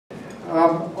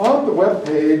On the web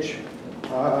page,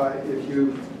 if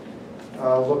you've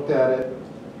looked at it,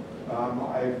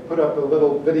 I put up a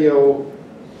little video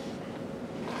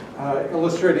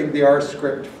illustrating the R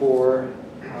script for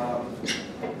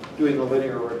doing a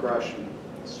linear regression.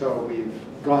 So we've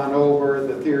gone over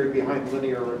the theory behind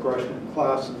linear regression in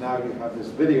class, and now you have this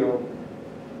video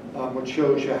which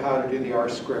shows you how to do the R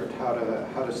script, how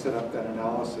to set up that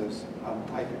analysis.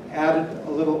 I added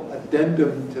a little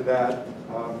addendum to that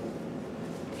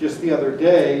just the other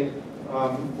day,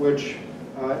 which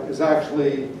is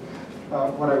actually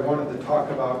what I wanted to talk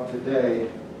about today.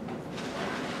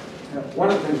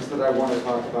 One of the things that I want to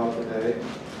talk about today,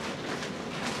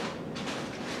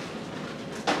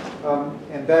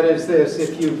 and that is this: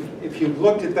 if you've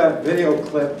looked at that video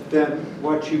clip, then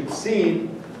what you've seen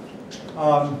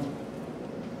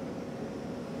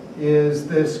is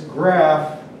this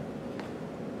graph,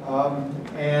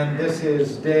 and this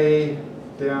is day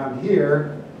down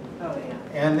here,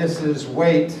 and this is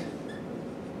weight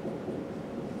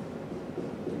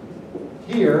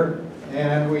here,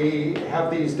 and we have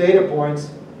these data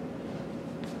points.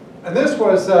 And this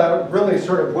was really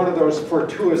sort of one of those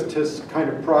fortuitous kind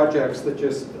of projects that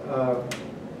just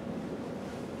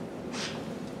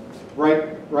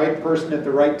right person at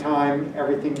the right time,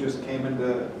 everything just came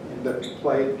into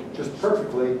play just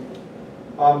perfectly.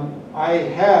 I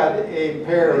had a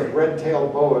pair of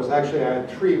red-tailed boas. Actually, I had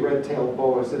 3 red-tailed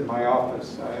boas in my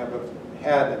office. I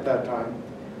had at that time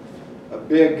a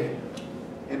big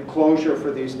enclosure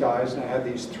for these guys, and I had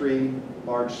these 3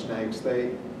 large snakes.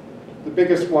 The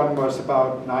biggest one was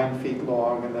about 9 feet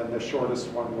long, and then the shortest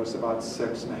one was about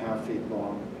 6.5 feet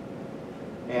long.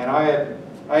 And I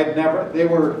had never, they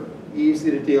were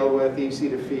easy to deal with, easy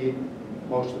to feed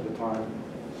most of the time.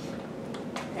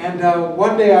 And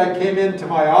one day I came into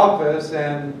my office,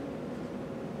 and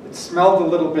it smelled a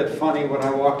little bit funny when I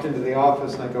walked into the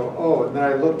office, and I go, oh, and then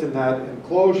I looked in that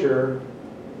enclosure,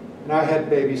 and I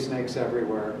had baby snakes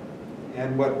everywhere.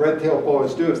 And what red-tailed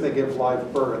boas do is they give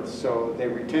live births, so they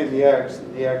retain the eggs,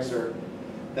 and the eggs are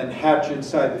then hatch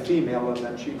inside the female, and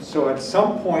then so at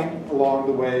some point along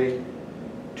the way,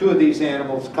 2 of these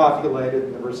animals copulated,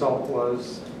 and the result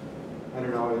was, I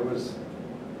don't know, it was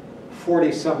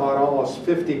 40 some odd, almost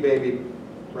 50 baby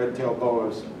red-tailed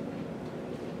boas.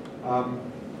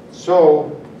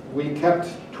 So we kept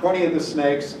 20 of the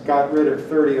snakes, got rid of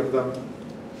 30 of them.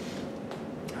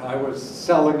 I was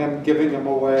selling them, giving them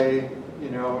away,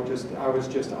 you know, I was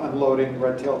just unloading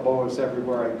red-tailed boas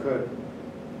everywhere I could.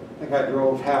 I think I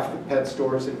drove half the pet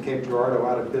stores in Cape Girardeau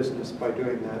out of business by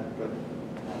doing that, but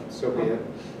so be it.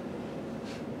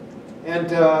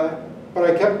 And but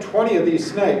I kept 20 of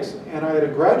these snakes, and I had a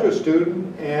graduate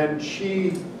student, and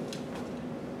she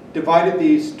divided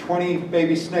these 20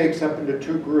 baby snakes up into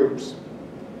 2 groups.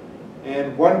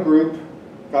 And one group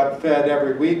got fed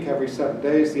every week, every 7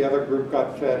 days. The other group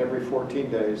got fed every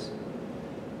 14 days.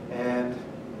 And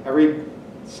every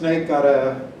snake got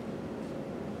a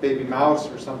baby mouse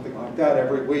or something like that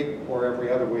every week or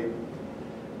every other week.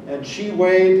 And she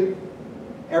weighed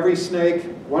every snake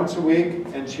once a week,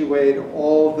 and she weighed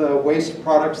all the waste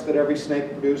products that every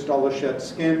snake produced, all the shed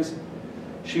skins.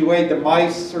 She weighed the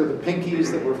mice or the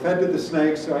pinkies that were fed to the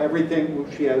snakes, so everything.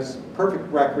 She has perfect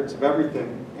records of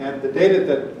everything. And the data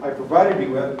that I provided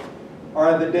you with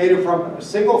are the data from a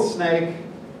single snake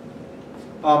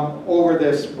over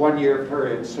this 1-year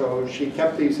period. So she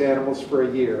kept these animals for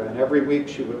a year, and every week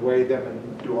she would weigh them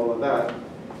and do all of that.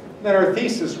 And then our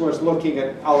thesis was looking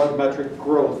at allometric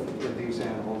growth in these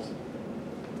animals.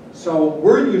 So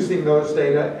we're using those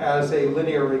data as a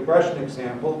linear regression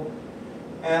example.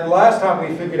 And last time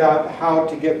we figured out how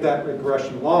to get that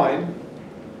regression line.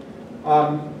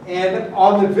 And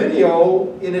on the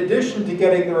video, in addition to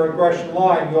getting the regression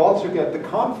line, you also get the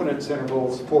confidence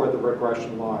intervals for the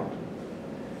regression line.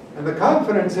 And the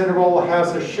confidence interval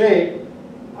has a shape,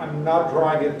 I'm not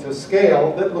drawing it to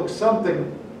scale, that looks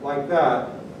something like that.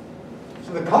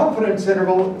 So the confidence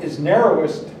interval is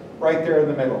narrowest right there in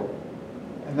the middle.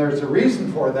 And there's a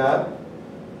reason for that.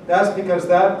 That's because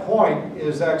that point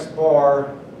is x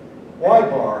bar, y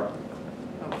bar.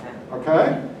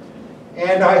 Okay?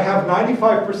 And I have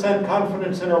 95%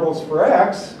 confidence intervals for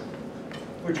x,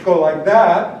 which go like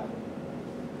that.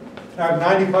 I have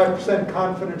 95%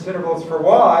 confidence intervals for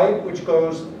y, which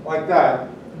goes like that.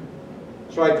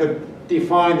 So I could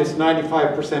define this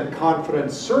 95%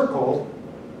 confidence circle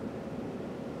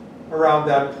around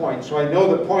that point. So I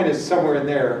know the point is somewhere in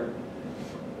there.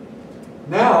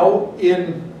 Now,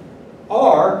 in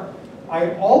R,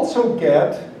 I also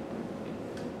get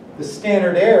the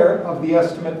standard error of the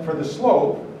estimate for the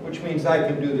slope, which means I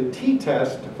can do the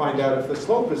t-test to find out if the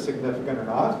slope is significant or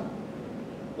not.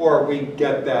 or we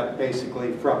get that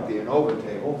basically from the ANOVA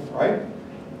table, right?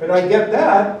 But I get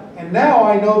that, and now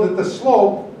I know that the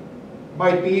slope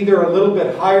might be either a little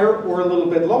bit higher or a little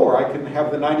bit lower. I can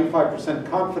have the 95%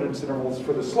 confidence intervals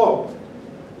for the slope.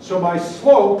 So my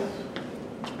slope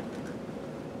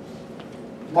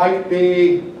might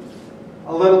be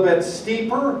a little bit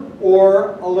steeper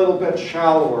or a little bit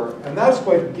shallower. And that's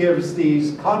what gives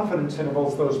these confidence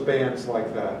intervals those bands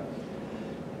like that.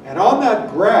 And on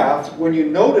that graph, when you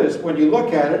notice, when you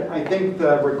look at it, I think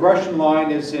the regression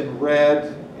line is in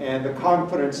red and the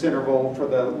confidence interval for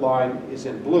the line is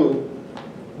in blue.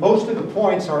 Most of the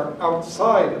points are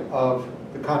outside of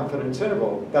the confidence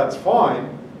interval. That's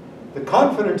fine. The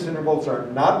confidence intervals are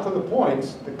not for the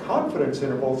points. The confidence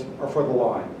intervals are for the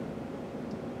line.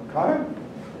 Okay?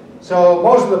 So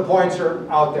most of the points are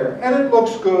out there. And it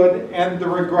looks good, and the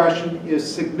regression is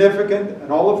significant,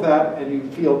 and all of that, and you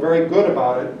feel very good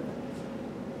about it.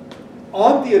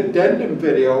 On the addendum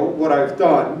video, what I've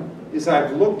done is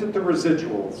I've looked at the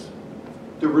residuals.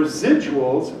 The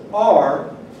residuals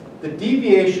are the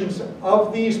deviations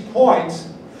of these points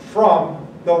from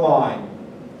the line.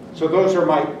 So those are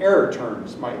my error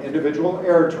terms, my individual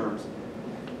error terms.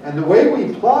 And the way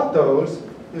we plot those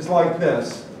is like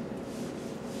this.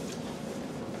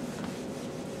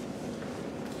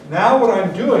 Now what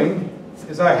I'm doing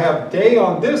is I have day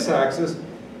on this axis,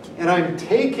 and I'm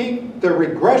taking the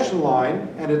regression line,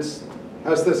 and it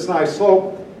has this nice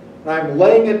slope, and I'm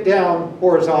laying it down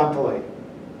horizontally.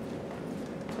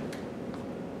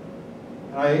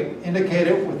 And I indicate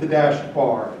it with the dashed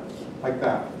bar, like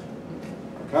that.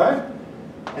 Okay?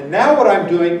 And now what I'm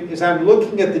doing is I'm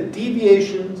looking at the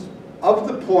deviations of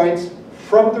the points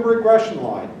from the regression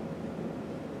line.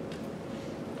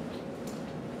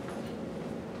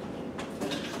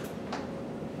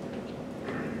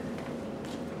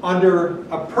 Under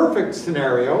a perfect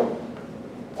scenario,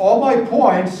 all my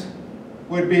points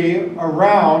would be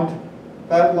around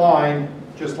that line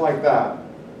just like that.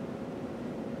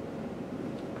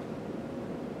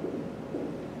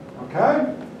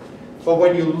 Okay? But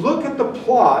when you look at the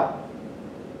plot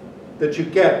that you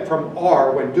get from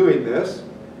R when doing this,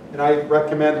 and I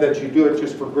recommend that you do it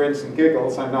just for grins and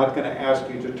giggles, I'm not going to ask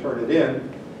you to turn it in,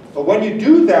 but when you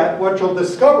do that, what you'll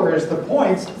discover is the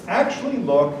points actually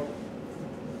look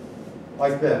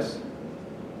like this.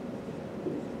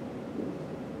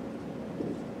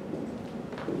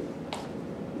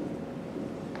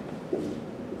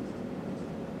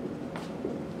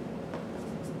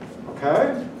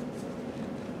 Okay?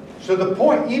 So the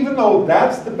point, even though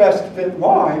that's the best fit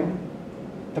line,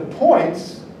 the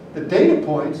points, the data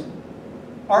points,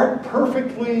 aren't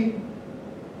perfectly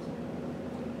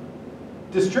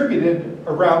distributed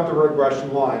around the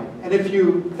regression line. And if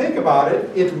you think about it,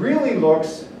 it really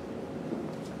looks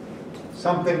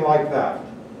something like that.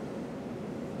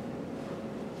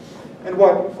 And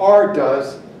what R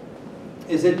does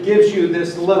is it gives you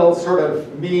this little sort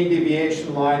of mean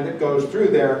deviation line that goes through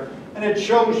there, and it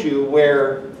shows you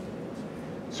where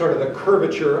sort of the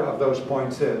curvature of those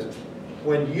points is.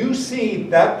 When you see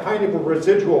that kind of a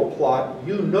residual plot,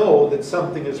 you know that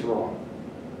something is wrong.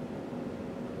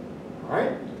 All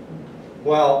right?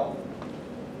 Well,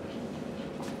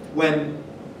 when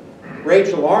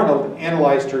Rachel Arnold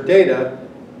analyzed her data,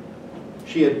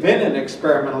 she had been in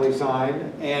experimental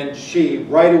design, and she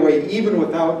right away, even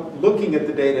without looking at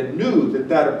the data, knew that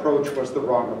that approach was the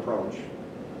wrong approach.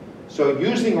 So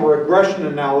using a regression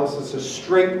analysis, a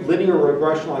straight linear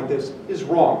regression like this, is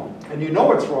wrong. And you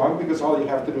know it's wrong because all you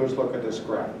have to do is look at this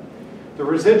graph. The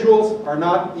residuals are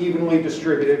not evenly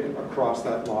distributed across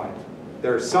that line.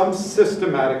 There's some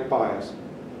systematic bias.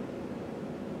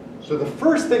 So the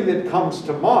first thing that comes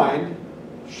to mind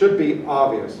should be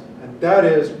obvious, and that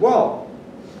is, well,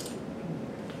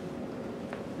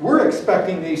 we're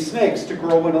expecting these snakes to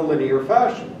grow in a linear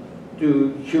fashion.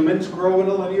 Do humans grow in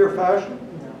a linear fashion?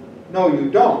 No,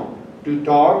 you don't. Do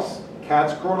dogs,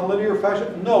 cats grow in a linear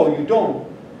fashion? No, you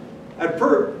don't. At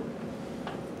first,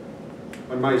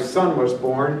 when my son was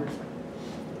born,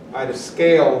 I had a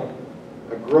scale,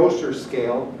 a grocer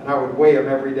scale, and I would weigh him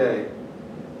every day.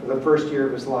 For the first year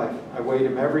of his life, I weighed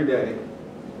him every day.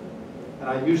 And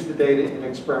I used the data in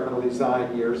experimental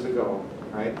design years ago.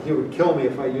 Right? He would kill me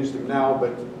if I used him now,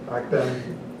 but back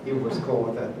then he was cool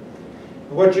with it.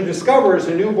 And what you discover is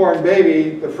a newborn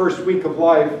baby, the first week of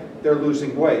life, they're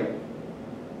losing weight.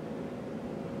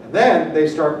 And then they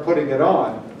start putting it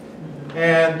on.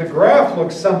 And the graph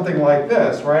looks something like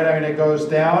this, right? I mean, it goes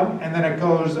down, and then it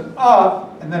goes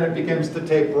up, and then it begins to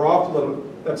taper off a little.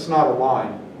 That's not a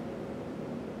line.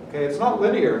 Okay, it's not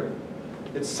linear.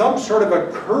 It's some sort of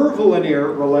a curvilinear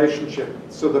relationship.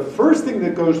 So the first thing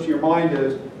that goes to your mind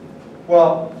is,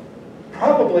 well,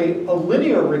 probably a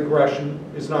linear regression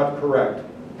is not correct.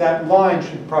 That line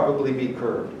should probably be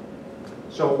curved.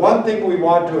 So one thing we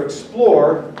want to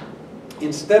explore,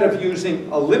 instead of using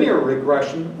a linear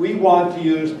regression, we want to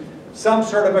use some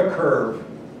sort of a curve.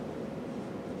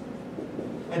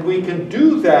 And we can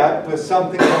do that with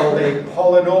something called a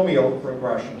polynomial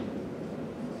regression.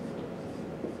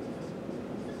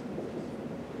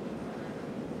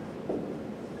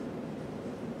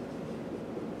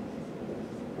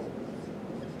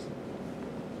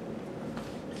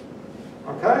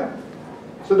 Okay?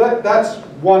 So that's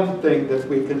one thing that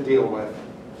we can deal with.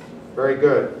 Very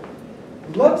good.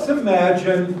 Let's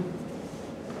imagine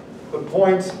the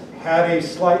points had a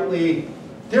slightly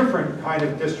different kind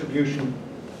of distribution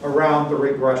around the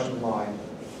regression line.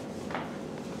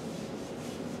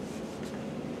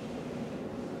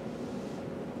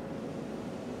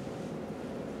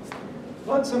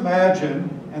 Let's imagine,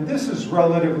 and this is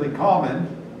relatively common,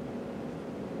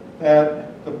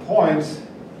 that the points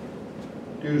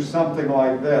do something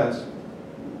like this.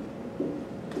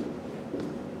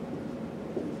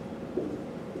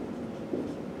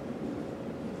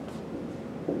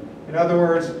 In other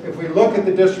words, if we look at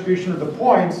the distribution of the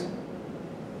points,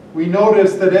 we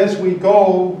notice that as we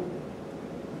go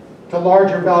to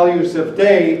larger values of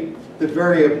day, the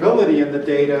variability in the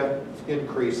data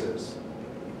increases.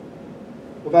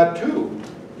 Well, that too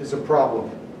is a problem.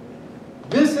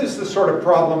 This is the sort of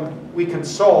problem we can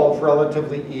solve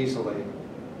relatively easily.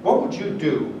 What would you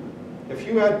do if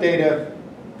you had data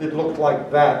that looked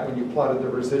like that when you plotted the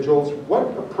residuals? What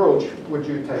approach would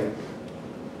you take?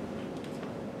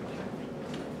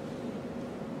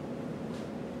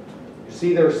 You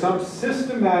see, there's some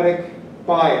systematic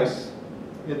bias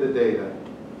in the data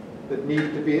that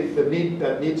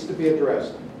needs to be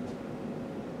addressed.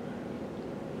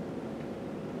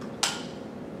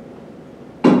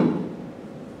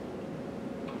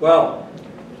 Well,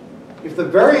 if the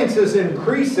variance is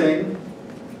increasing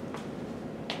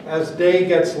as day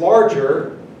gets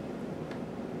larger,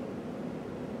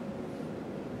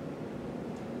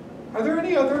 are there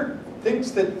any other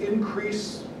things that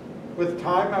increase with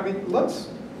time? I mean, let's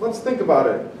think about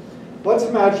it. Let's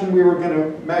imagine we were going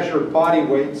to measure body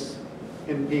weights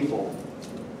in people.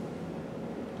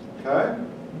 Okay?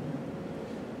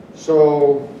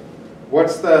 So,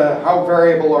 how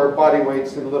variable are body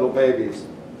weights in little babies?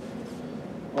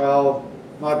 Well,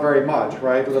 not very much,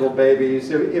 right? Little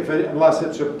babies, unless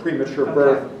it's a premature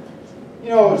birth,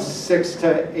 6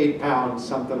 to 8 pounds,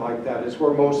 something like that is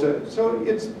where most of it. So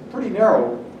it's pretty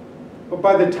narrow. But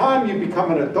by the time you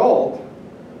become an adult,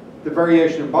 the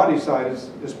variation in body size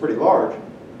is pretty large.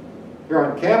 Here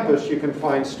on campus, you can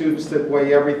find students that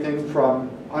weigh everything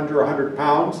from under 100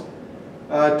 pounds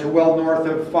to well north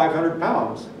of 500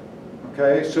 pounds.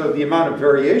 Okay, so the amount of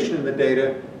variation in the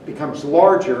data becomes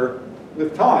larger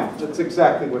with time. That's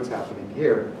exactly what's happening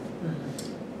here.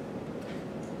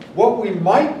 What we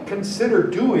might consider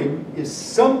doing is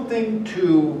something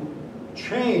to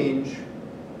change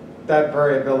that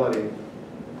variability.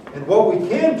 And what we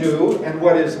can do, and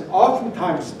what is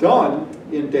oftentimes done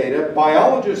in data,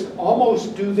 biologists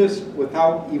almost do this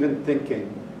without even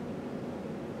thinking.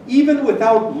 Even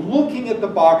without looking at the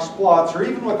box plots, or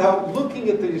even without looking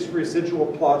at these residual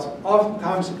plots,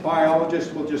 oftentimes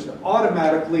biologists will just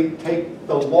automatically take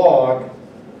the log,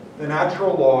 the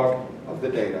natural log of the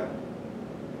data.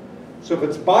 So if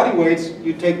it's body weights,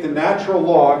 you take the natural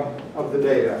log of the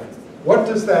data. What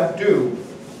does that do?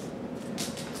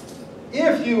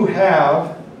 If you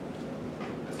have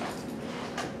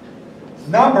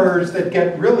numbers that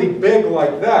get really big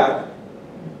like that,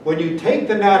 when you take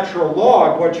the natural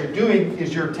log, what you're doing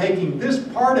is you're taking this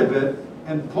part of it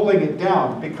and pulling it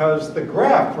down, because the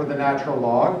graph for the natural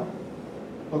log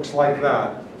looks like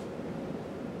that.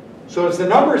 So as the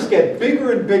numbers get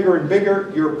bigger and bigger and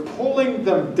bigger, you're pulling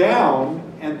them down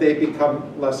and they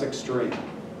become less extreme.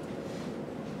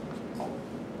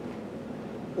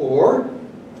 Or,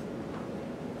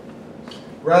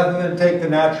 rather than take the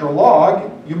natural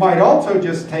log, you might also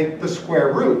just take the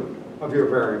square root of your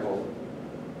variable,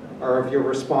 or of your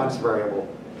response variable.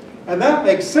 And that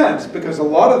makes sense, because a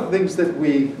lot of the things that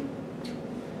we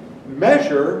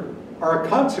measure are a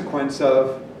consequence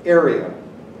of area,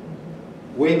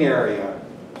 wing area,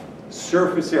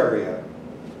 surface area,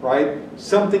 right?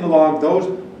 Something along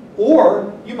those.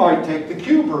 Or you might take the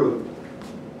cube root.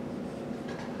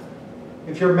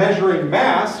 If you're measuring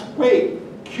mass,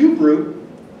 cube root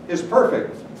is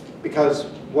perfect, because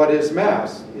what is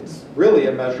mass? It's really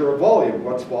a measure of volume.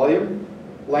 What's volume?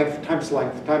 Length times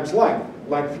length times length,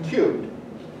 length cubed.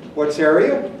 What's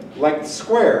area? Length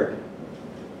squared.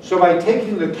 So by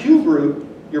taking the cube root,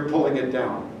 you're pulling it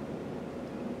down.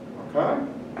 Okay?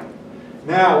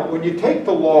 Now, when you take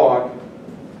the log,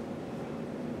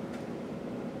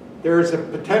 there is a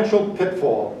potential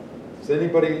pitfall. Does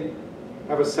anybody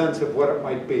have a sense of what it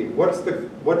might be? What's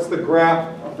the graph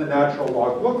of the natural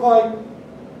log look like?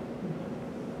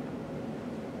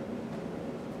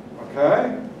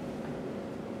 Okay?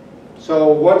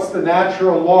 So what's the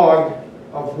natural log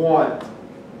of 1?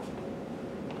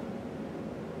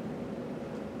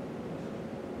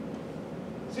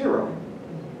 Zero.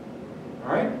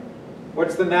 All right?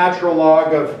 What's the natural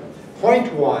log of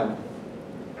 0.1?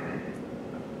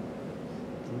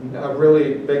 A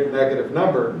really big negative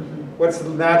number. What's the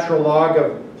natural log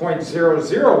of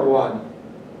 0.001?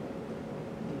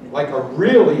 Like a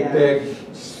really big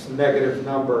negative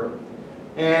number.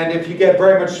 And if you get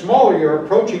very much smaller, you're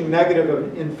approaching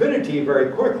negative infinity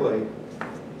very quickly.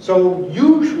 So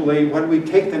usually when we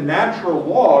take the natural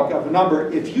log of a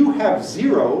number, if you have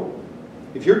 0,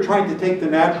 if you're trying to take the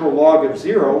natural log of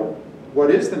 0,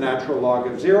 what is the natural log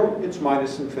of 0? It's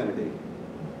minus infinity.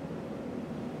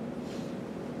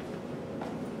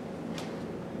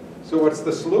 So what's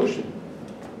the solution?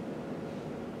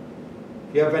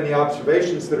 If you have any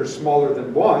observations that are smaller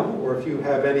than 1, or if you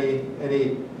have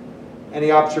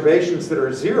any observations that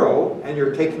are 0, and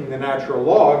you're taking the natural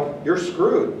log, you're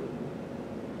screwed.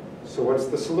 So what's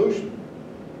the solution?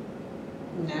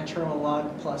 Natural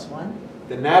log plus 1?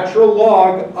 The natural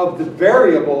log of the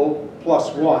variable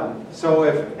plus 1. So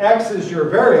if x is your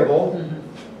variable,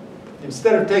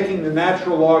 instead of taking the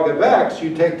natural log of x,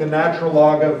 you take the natural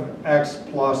log of x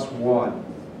plus 1.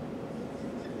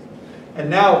 And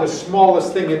now the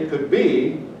smallest thing it could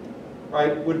be,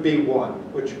 right, would be 1,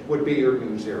 which would be your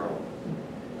new 0.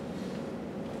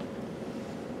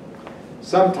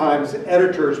 Sometimes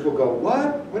editors will go,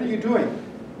 what? What are you doing?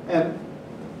 And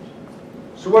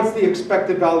so what's the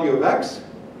expected value of x?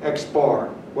 X bar.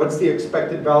 What's the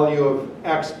expected value of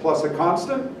x plus a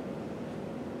constant?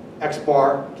 X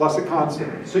bar plus a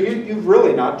constant. So you've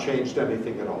really not changed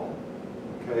anything at all.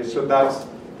 Okay, so that's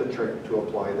the trick to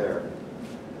apply there.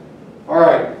 All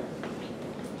right.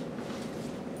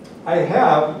 I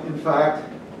have, in fact,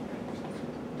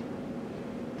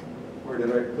 where did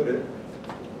I put it?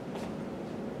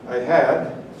 I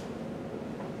had,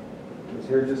 it was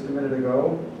here just a minute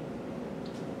ago.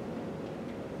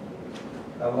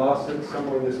 I lost it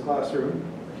somewhere in this classroom.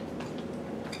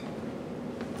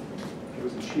 It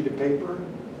was a sheet of paper.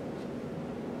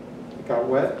 It got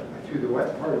wet. I threw the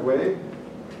wet part away.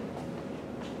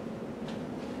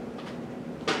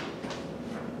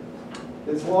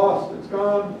 It's lost. It's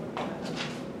gone.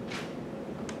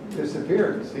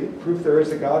 Disappeared. See? Proof there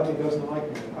is a God and he doesn't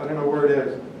like me. I don't know where it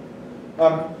is.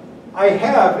 I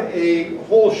have a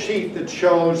whole sheet that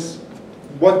shows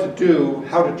what to do,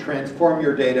 how to transform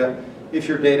your data if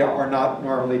your data are not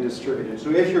normally distributed.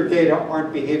 So if your data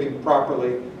aren't behaving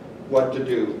properly, what to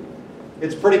do.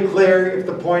 It's pretty clear if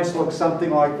the points look something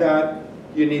like that,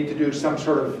 you need to do some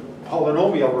sort of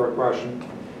polynomial regression.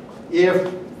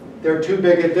 If they're too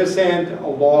big at this end, a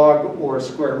log or a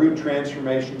square root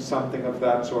transformation, something of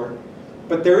that sort.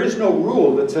 But there is no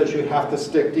rule that says you have to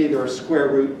stick to either a square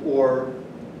root or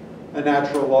a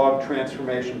natural log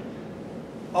transformation.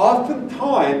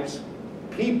 Oftentimes,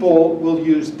 people will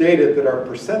use data that are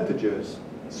percentages.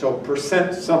 So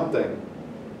percent something.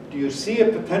 Do you see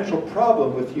a potential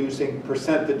problem with using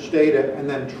percentage data and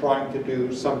then trying to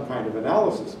do some kind of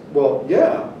analysis? Well,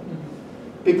 yeah.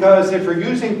 Because if you're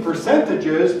using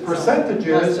percentages,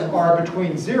 percentages are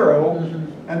between 0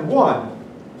 and 1.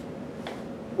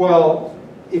 Well,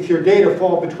 if your data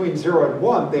fall between 0 and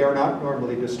 1, they are not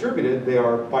normally distributed. They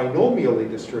are binomially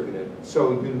distributed.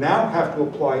 So you now have to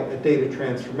apply a data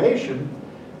transformation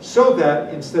so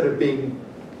that instead of being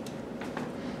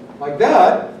like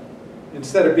that,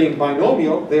 instead of being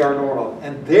binomial, they are normal.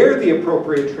 And there the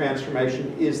appropriate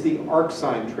transformation is the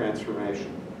arcsine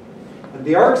transformation. And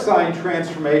the arcsine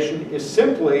transformation is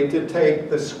simply to take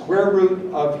the square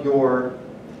root of the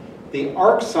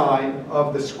arcsine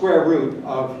of the square root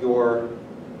of your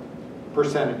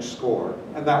percentage score.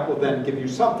 And that will then give you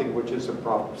something which is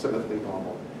approximately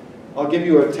normal. I'll give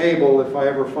you a table if I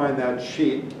ever find that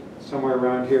sheet somewhere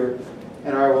around here,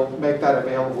 and I will make that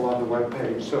available on the web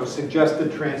page. So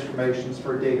suggested transformations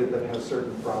for data that has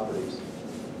certain properties.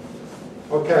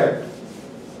 Okay.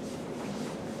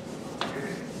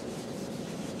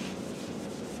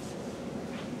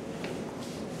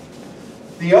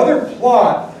 The other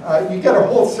plot, you get a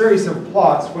whole series of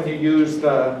plots when you use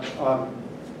the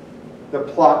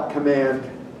plot command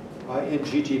in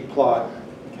ggplot.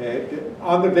 Okay.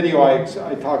 On the video, I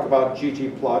talk about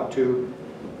ggplot too.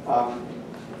 I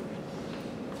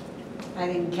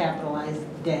didn't capitalize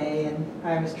day, and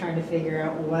I was trying to figure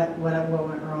out what went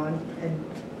wrong, and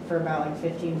for about like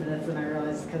 15 minutes, and I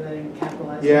realized because I didn't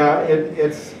capitalize. Yeah,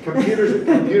 it's computers.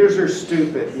 Computers are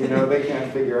stupid. You know, they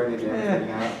can't figure anything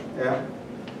out. Yeah.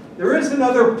 There is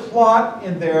another plot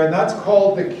in there, and that's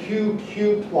called the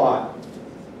QQ plot.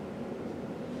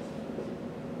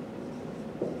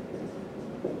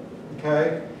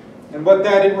 Okay, and what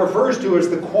that it refers to is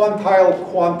the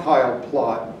quantile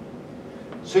plot.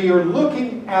 So you're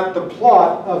looking at the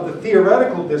plot of the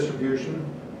theoretical distribution,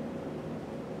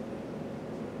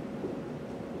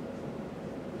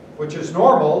 which is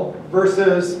normal,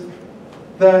 versus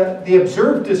the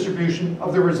observed distribution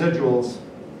of the residuals.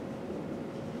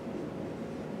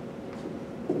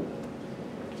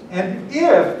 And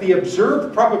if the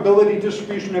observed probability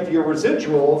distribution of your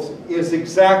residuals is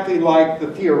exactly like the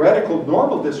theoretical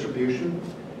normal distribution,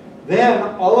 then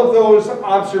all of those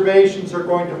observations are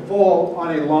going to fall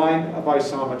on a line of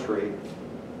isometry.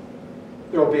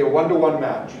 There will be a one-to-one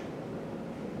match.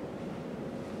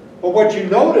 But what you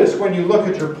notice when you look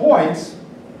at your points,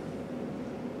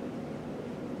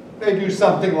 they do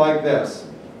something like this.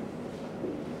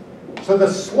 So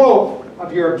the slope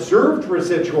of your observed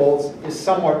residuals is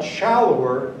somewhat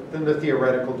shallower than the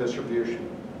theoretical distribution.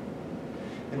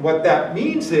 And what that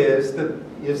means is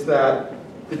that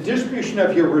the distribution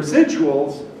of your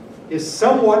residuals is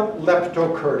somewhat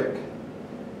leptokurtic.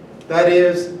 That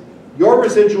is, your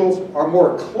residuals are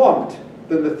more clumped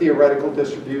than the theoretical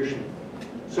distribution.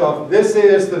 So if this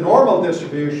is the normal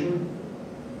distribution,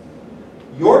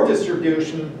 your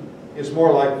distribution is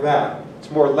more like that.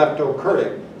 It's more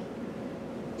leptokurtic.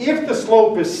 If the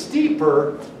slope is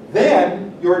steeper,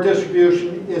 then your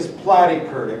distribution is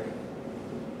platykurtic.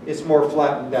 It's more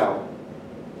flattened out.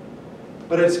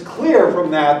 But it's clear from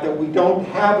that we don't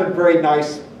have a very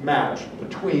nice match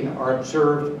between our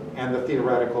observed and the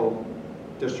theoretical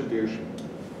distribution.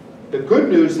 The good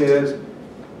news is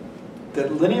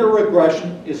that linear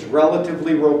regression is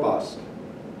relatively robust.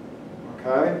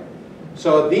 Okay?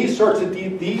 So these sorts of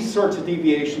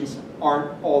deviations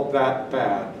aren't all that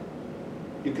bad.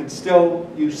 You can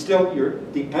you're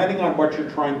depending on what you're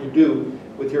trying to do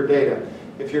with your data.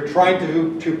 If you're trying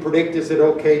to predict, is it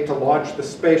okay to launch the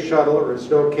space shuttle, or is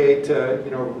it okay to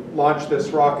launch this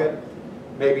rocket?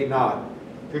 Maybe not.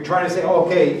 If you're trying to say,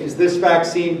 okay, is this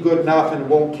vaccine good enough and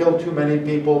won't kill too many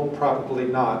people? Probably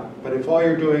not. But if all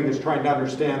you're doing is trying to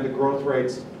understand the growth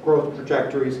rates, growth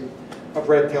trajectories of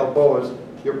red-tailed boas,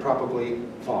 you're probably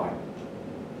fine.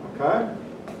 Okay?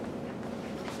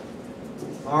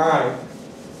 All right.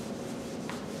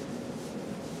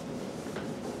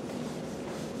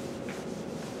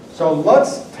 So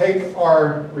let's take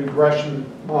our regression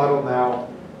model now,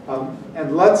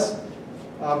 and let's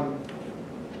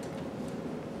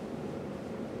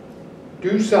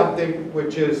do something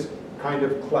which is kind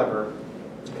of clever.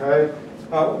 Okay?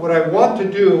 What I want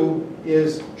to do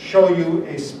is show you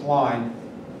a spline.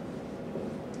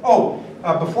 Oh,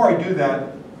 before I do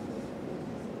that,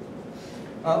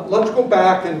 let's go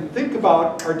back and think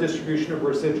about our distribution of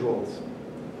residuals.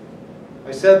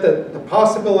 I said that the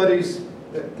possibilities,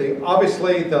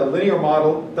 obviously the linear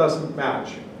model doesn't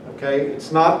match. Okay?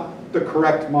 It's not the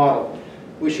correct model.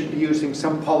 We should be using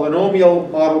some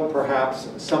polynomial model, perhaps,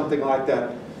 something like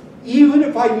that. Even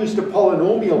if I used a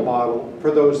polynomial model for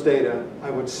those data,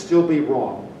 I would still be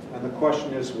wrong. And the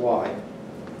question is why.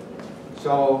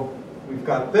 So we've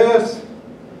got this.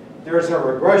 There's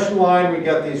our regression line. We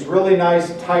got these really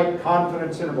nice tight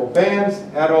confidence interval bands.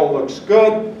 That all looks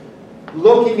good.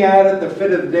 Looking at it, the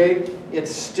fit of the data,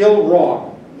 it's still wrong.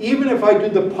 Even if I do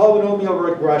the polynomial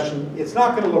regression, it's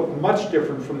not going to look much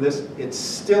different from this. It's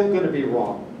still going to be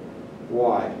wrong.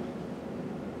 Why?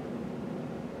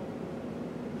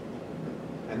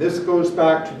 And this goes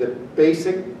back to the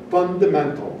basic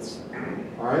fundamentals.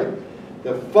 All right?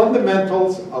 The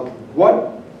fundamentals of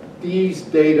what these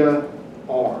data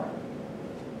are.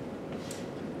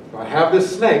 So I have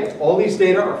this snake. All these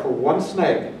data are for one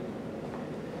snake.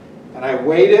 And I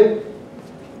weighed it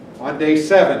on day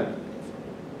 7.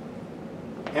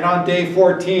 And on day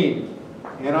 14,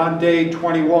 and on day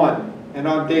 21, and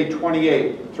on day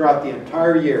 28, throughout the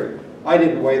entire year. I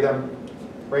didn't weigh them.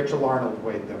 Rachel Arnold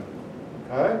weighed them.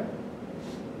 Okay?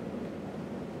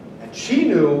 And she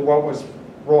knew what was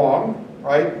wrong,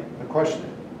 right? The question,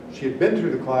 she had been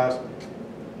through the class,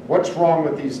 what's wrong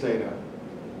with these data?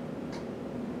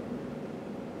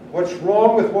 What's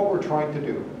wrong with what we're trying to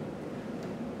do?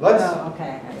 Let's. Oh,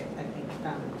 okay. I think.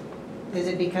 Is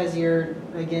it because you're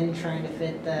again trying to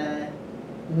fit the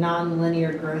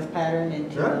non-linear growth pattern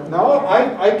into Yeah, a... no,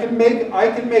 I can make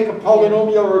a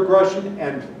polynomial regression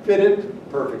and fit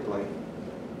it perfectly.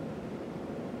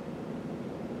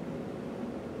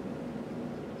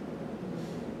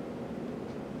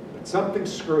 It's something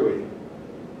screwy.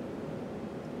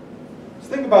 Let's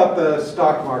think about the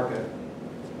stock market.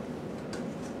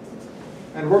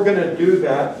 And we're going to do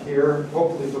that here,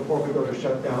 hopefully before we go to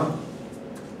shutdown.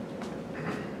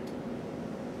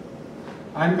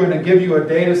 I'm going to give you a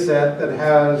data set that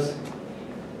has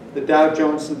the Dow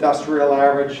Jones Industrial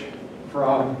Average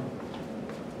from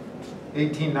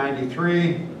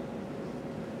 1893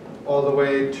 all the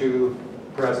way to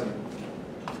present,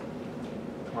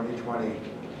 2020.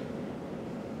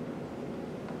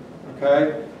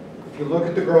 Okay? If you look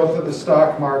at the growth of the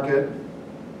stock market,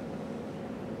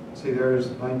 see there's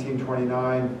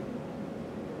 1929.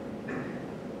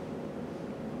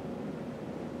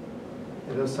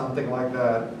 It is something like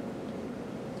that.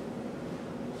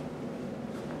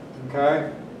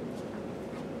 Okay?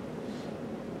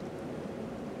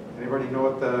 Anybody know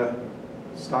what the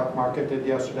stock market did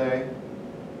yesterday?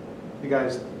 You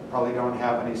guys probably don't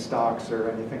have any stocks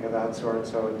or anything of that sort,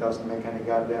 so it doesn't make any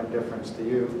goddamn difference to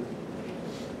you.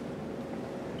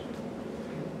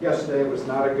 Yesterday was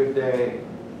not a good day.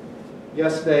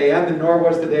 Yesterday, and nor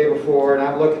was the day before, and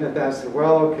I'm looking at that and said,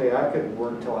 well, okay, I could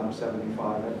work till I'm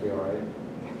 75, that'd be all right.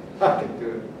 I could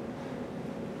do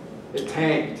it. It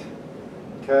tanked,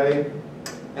 okay?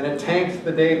 And it tanked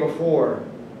the day before.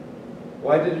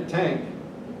 Why did it tank?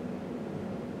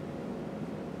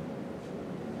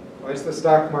 Why is the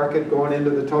stock market going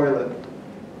into the toilet?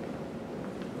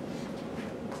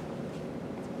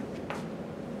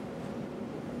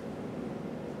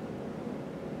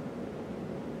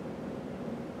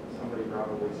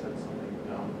 Probably said something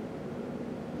dumb.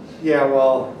 Yeah,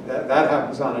 well, that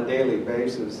happens on a daily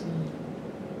basis.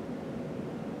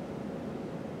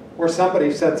 Or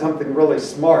somebody said something really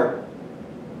smart.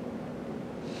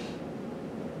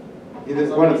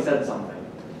 Somebody said something.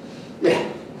 Yeah.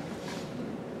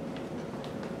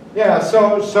 Yeah,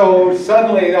 so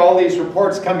suddenly all these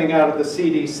reports coming out of the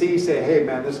CDC say, hey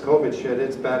man, this COVID shit,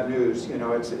 it's bad news. You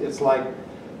know, it's like,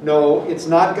 no, it's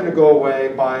not going to go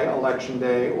away by election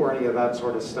day or any of that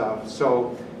sort of stuff.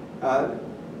 So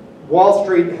Wall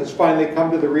Street has finally come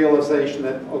to the realization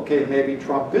that, okay, maybe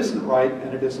Trump isn't right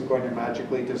and it isn't going to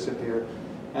magically disappear,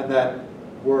 and that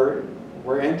we're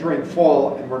entering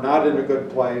fall and we're not in a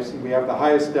good place, and we have the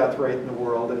highest death rate in the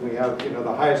world, and we have, you know,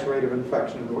 the highest rate of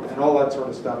infection in the world, and all that sort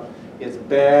of stuff. It's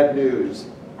bad news,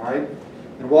 all right?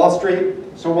 And Wall Street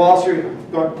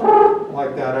going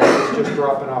like that, it's just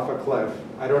dropping off a cliff.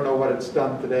 I don't know what it's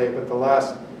done today, but the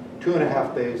last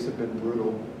 2.5 days have been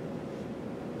brutal.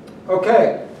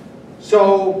 Okay,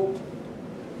 so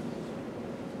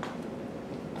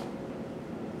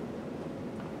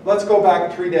let's go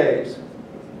back 3 days.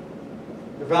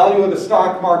 The value of the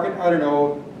stock market, I don't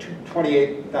know,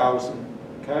 28,000,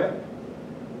 okay?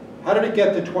 How did it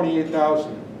get to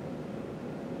 28,000?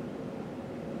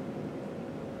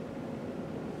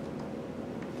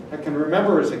 I can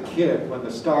remember as a kid when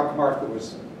the stock market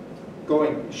was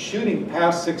shooting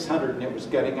past 600 and it was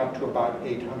getting up to about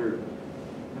 800.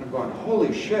 And I'm going,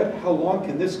 holy shit, how long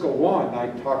can this go on? I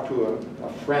talked to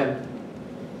a friend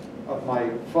of my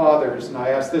father's, and I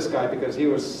asked this guy because he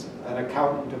was an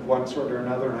accountant of one sort or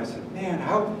another, and I said, man,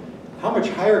 how much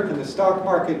higher can the stock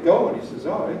market go? And he says,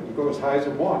 oh, it can go as high as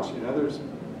it wants. You know,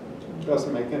 it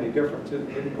doesn't make any difference. It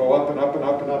can go up and up and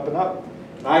up and up and up.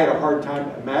 And I had a hard time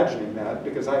imagining that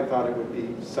because I thought it would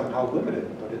be somehow limited,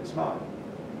 but it's not.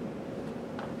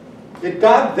 It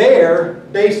got there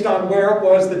based on where it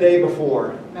was the day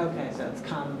before. Okay, so it's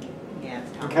complicated.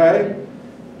 Okay?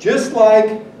 Just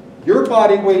like your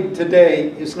body weight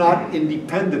today is not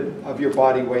independent of your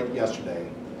body weight yesterday.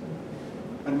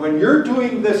 And when you're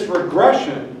doing this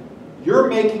regression, you're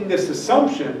making this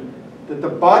assumption that the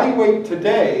body weight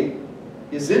today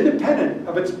is independent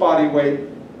of its body weight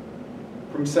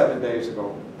from 7 days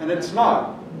ago. And it's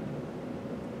not.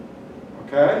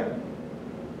 Okay?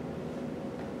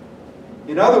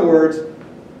 In other words,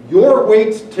 your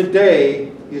weight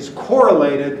today is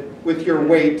correlated with your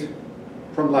weight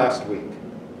from last week.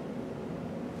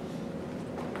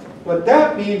 What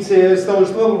that means is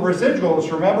those little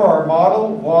residuals, remember our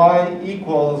model, y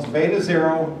equals beta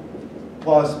 0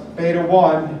 plus beta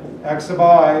 1 x of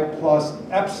I plus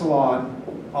epsilon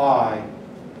I.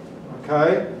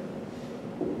 Okay?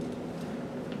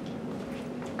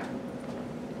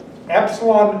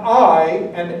 Epsilon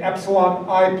I and epsilon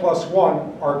I plus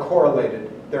 1 are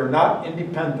correlated. They're not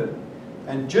independent.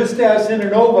 And just as in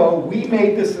ANOVA, we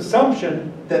made this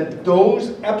assumption that those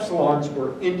epsilons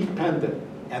were independent.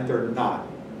 and they're not.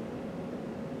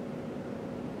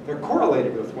 They're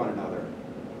correlated with one another.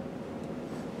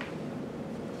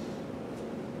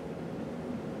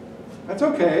 That's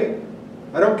okay.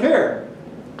 I don't care.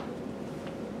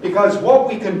 Because what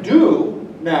we can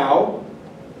do now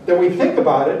that we think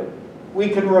about it, we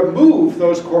can remove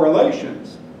those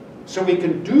correlations. So we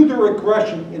can do the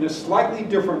regression in a slightly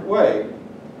different way.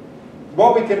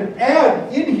 What we can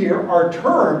add in here are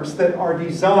terms that are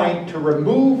designed to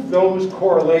remove those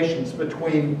correlations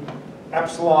between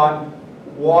epsilon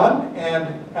 1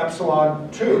 and epsilon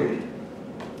 2.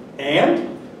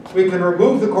 And we can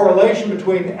remove the correlation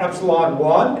between epsilon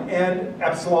 1 and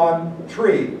epsilon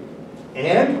 3.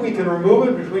 And we can remove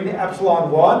it between epsilon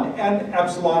 1 and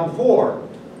epsilon 4.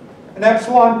 And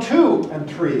epsilon 2 and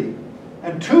 3.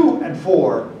 And 2 and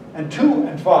 4. And 2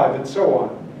 and 5, and so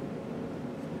on.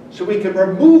 So we can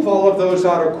remove all of those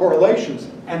outer correlations.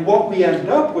 And what we end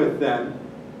up with then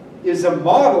is a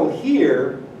model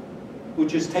here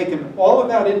which has taken all of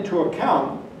that into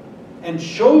account and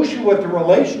shows you what the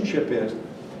relationship is.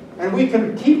 And we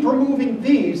can keep removing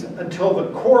these until the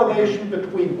correlation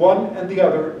between one and the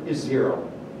other is 0.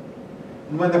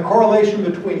 And when the correlation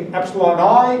between epsilon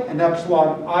I and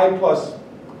epsilon I plus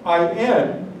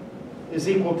in is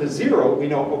equal to 0, we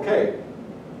know, okay,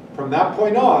 from that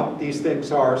point on, these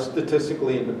things are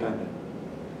statistically independent.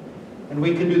 And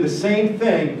we can do the same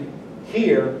thing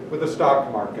here with the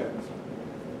stock market.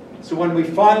 So when we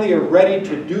finally are ready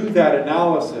to do that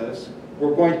analysis,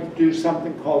 we're going to do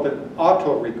something called an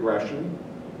autoregression.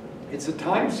 It's a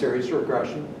time series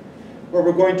regression where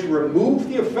we're going to remove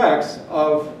the effects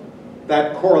of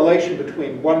that correlation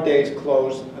between one day's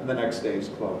close and the next day's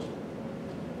close.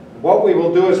 What we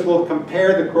will do is we'll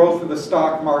compare the growth of the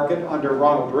stock market under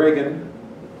Ronald Reagan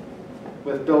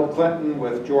with Bill Clinton,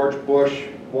 with George Bush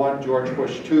 1, George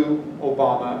Bush 2,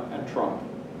 Obama, and Trump.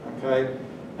 Okay?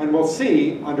 And we'll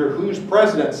see under whose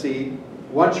presidency,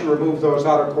 once you remove those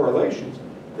outer correlations,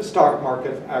 the stock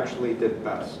market actually did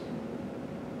best.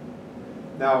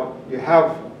 Now,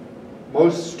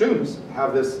 most students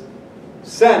have this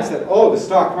sense that, oh, the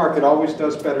stock market always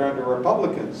does better under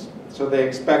Republicans. So they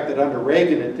expect that under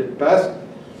Reagan it did best,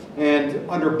 and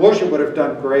under Bush it would have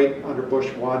done great, under Bush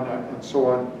 1, and so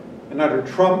on. And under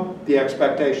Trump, the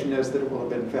expectation is that it will have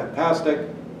been fantastic.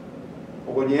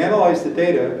 But when you analyze the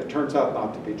data, it turns out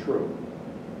not to be true.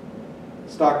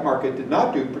 The stock market did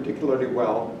not do particularly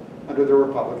well under the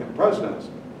Republican presidents.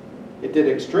 It did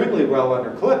extremely well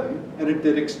under Clinton, and it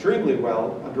did extremely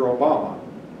well under Obama.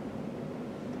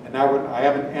 And now I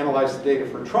haven't analyzed the data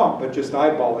for Trump, but just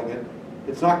eyeballing it,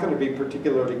 it's not going to be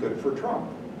particularly good for Trump.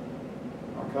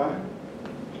 Okay?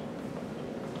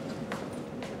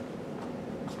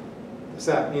 Does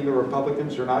that mean the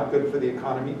Republicans are not good for the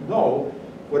economy? No.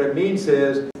 What it means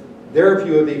is their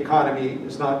view of the economy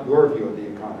is not your view of the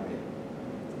economy.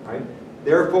 Right?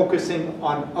 They're focusing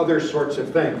on other sorts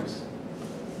of things.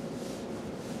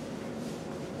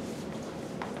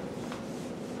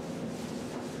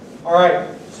 All right.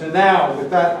 So now,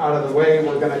 with that out of the way,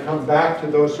 we're going to come back to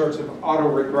those sorts of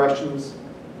autoregressions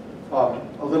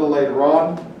a little later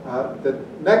on. The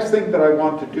next thing that I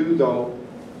want to do, though,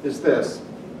 is this.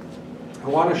 I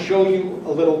want to show you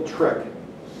a little trick.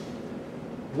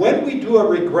 When we do a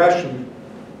regression,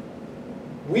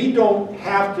 we don't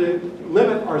have to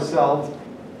limit ourselves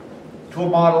to a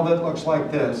model that looks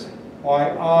like this.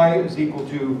 yi is equal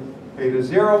to beta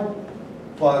 0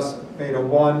 plus beta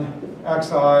 1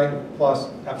 xi plus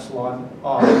epsilon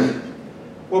I.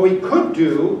 What we could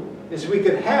do is we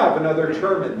could have another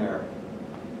term in there.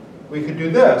 We could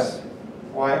do this.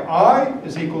 yi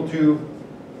is equal to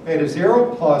beta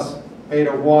 0 plus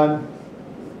beta 1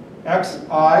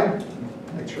 xi.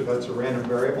 Make sure that's a random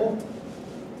variable.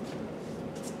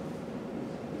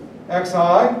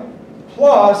 xi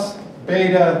plus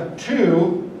beta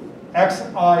 2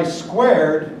 xi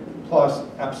squared plus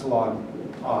epsilon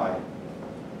I.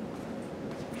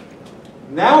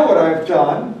 Now what I've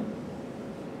done,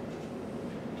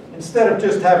 instead of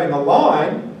just having a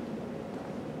line,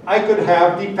 I could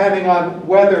have, depending on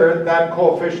whether that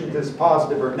coefficient is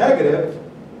positive or negative,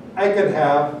 I could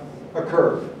have a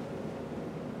curve.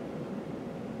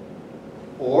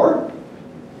 Or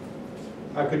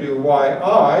I could do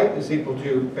yi is equal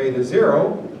to beta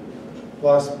 0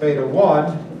 plus beta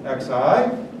 1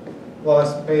 xi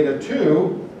plus beta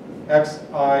 2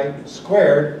 xi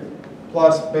squared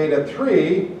plus beta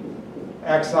 3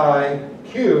 xi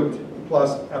cubed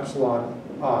plus epsilon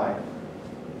I.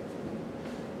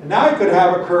 And now I could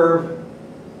have a curve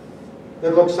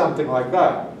that looks something like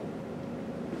that.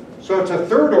 So it's a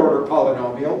third order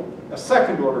polynomial, a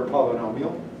second order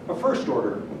polynomial, a first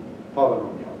order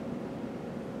polynomial.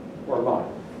 or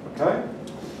line, okay?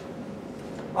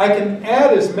 I can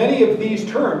add as many of these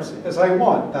terms as I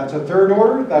want. That's a third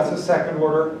order, that's a second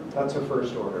order, that's a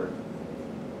first order.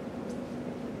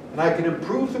 And I can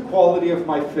improve the quality of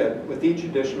my fit with each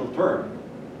additional term,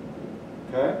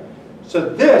 okay?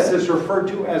 So this is referred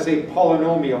to as a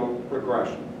polynomial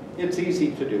regression. It's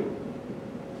easy to do.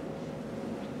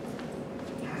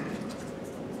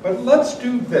 But let's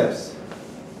do this.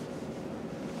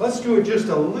 Let's do it just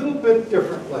a little bit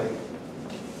differently.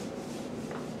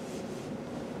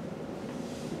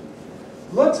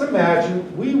 Let's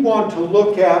imagine we want to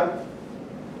look at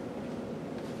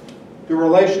the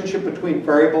relationship between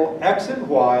variable x and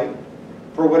y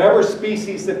for whatever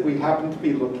species that we happen to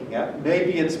be looking at.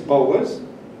 Maybe it's boas.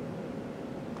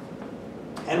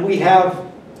 And we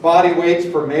have body weights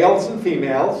for males and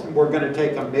females, and we're going to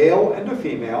take a male and a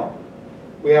female.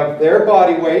 We have their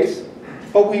body weights,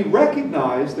 but we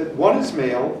recognize that one is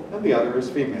male and the other is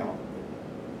female.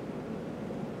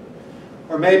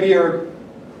 Or maybe you're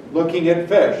looking at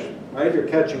fish, right? You're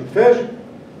catching fish,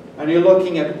 and you're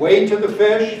looking at weight of the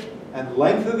fish, and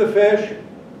length of the fish,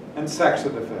 and sex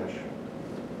of the fish.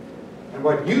 And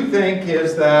what you think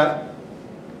is that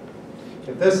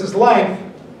if this is length,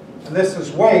 and this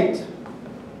is weight,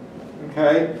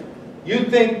 okay, you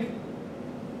think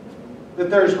that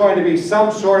there's going to be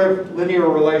some sort of linear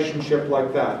relationship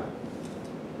like that.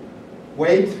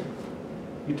 Weight,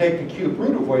 you take the cube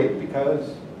root of weight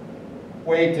because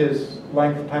weight is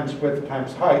length times width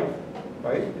times height,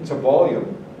 right? It's a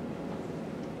volume.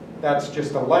 That's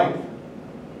just a length.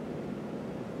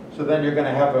 So then you're going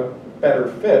to have a better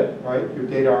fit, right? Your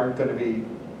data aren't going to be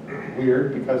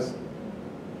weird because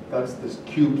that's this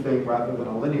cube thing rather than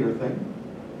a linear thing.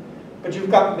 But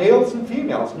you've got males and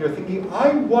females, and you're thinking,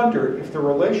 I wonder if the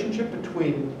relationship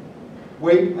between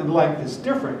weight and length is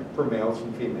different for males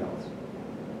and females.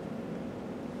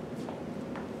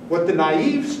 What the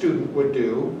naive student would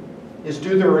do is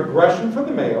do the regression for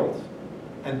the males,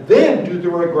 and then do the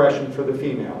regression for the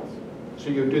females. So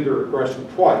you do the regression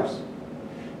twice.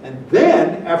 And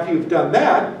then, after you've done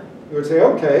that, you would say,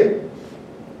 okay,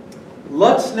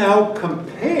 let's now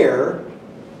compare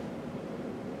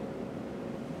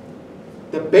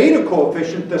the beta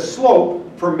coefficient, the slope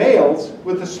for males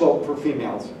with the slope for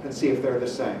females, and see if they're the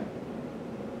same.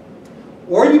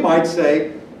 Or you might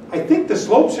say, I think the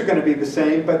slopes are going to be the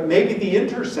same, but maybe the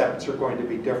intercepts are going to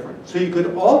be different. So you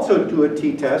could also do a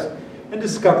t-test and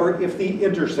discover if the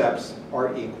intercepts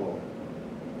are equal.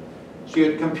 So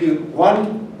you'd compute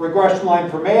one regression line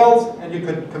for males, and you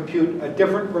could compute a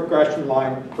different regression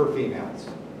line for females.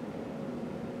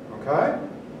 Okay?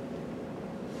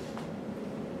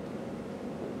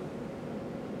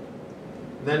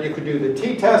 Then you could do the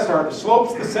t-test. Are the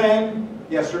slopes the same?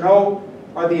 Yes or no?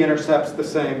 Are the intercepts the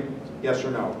same? Yes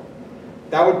or no?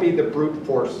 That would be the brute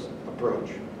force approach.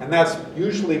 And that's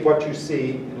usually what you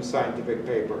see in a scientific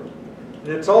paper. And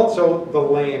it's also the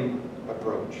lame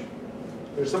approach.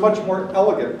 There's a much more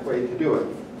elegant way to do it.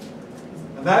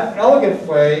 And that elegant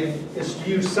way is to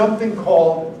use something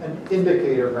called an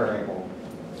indicator variable.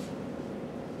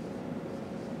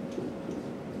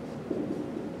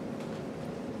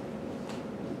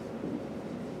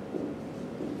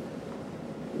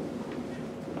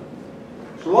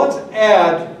 So let's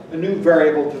add a new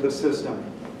variable to the system.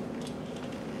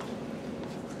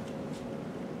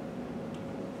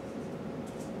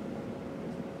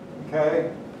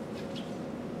 Okay?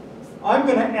 I'm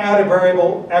going to add a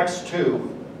variable x2.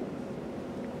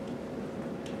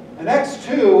 And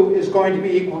x2 is going to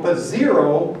be equal to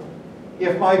 0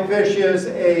 if my fish is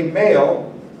a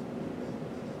male.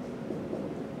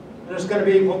 And it's going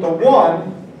to be equal to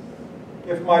 1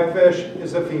 if my fish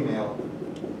is a female.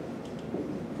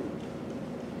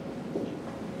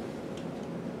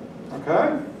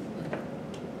 Okay?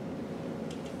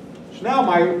 So now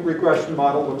my regression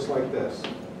model looks like this.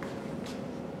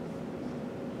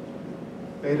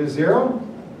 Beta 0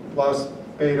 plus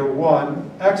beta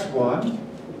 1 x1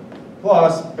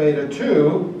 plus beta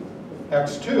 2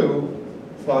 x2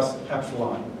 plus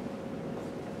epsilon.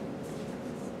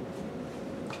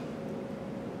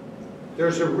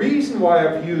 There's a reason why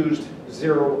I've used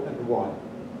 0 and 1.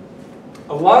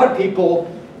 A lot of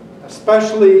people,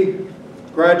 especially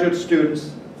graduate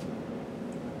students,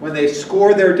 when they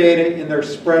score their data in their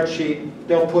spreadsheet,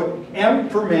 they'll put M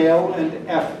for male and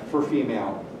F for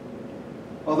female.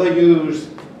 Well, they use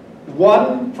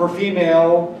 1 for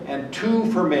female and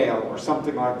 2 for male or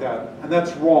something like that. And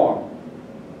that's wrong.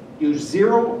 Use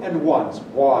 0 and 1s.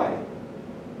 Why?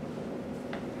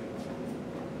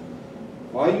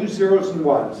 Why use 0s and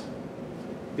 1s?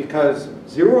 Because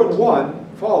 0 and 1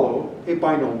 follow a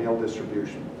binomial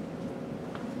distribution.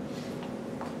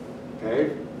 Okay?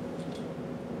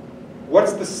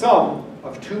 What's the sum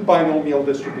of two binomial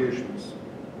distributions?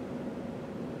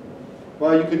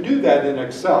 Well, you could do that in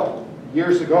Excel.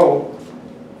 Years ago,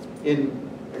 in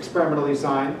experimental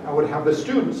design, I would have the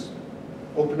students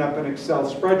open up an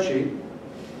Excel spreadsheet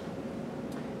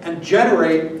and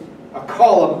generate a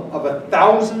column of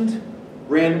 1,000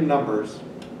 random numbers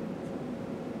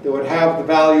that would have the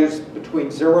values between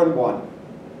 0 and 1.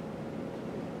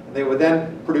 And they would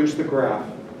then produce the graph.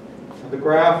 And the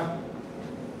graph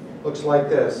looks like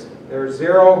this. There's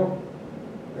 0,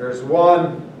 there's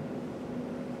 1,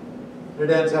 and it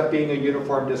ends up being a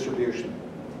uniform distribution.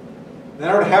 Then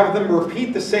I would have them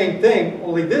repeat the same thing,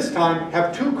 only this time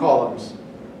have two columns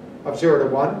of 0 to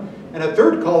 1, and a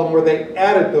third column where they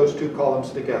added those two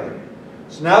columns together.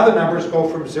 So now the numbers go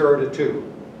from 0 to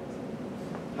 2.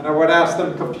 And I would ask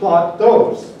them to plot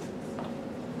those.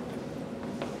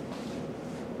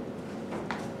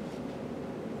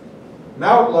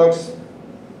 Now it looks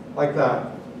like that.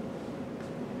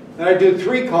 Then I do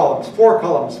 3 columns, 4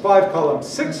 columns, 5 columns,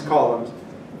 6 columns.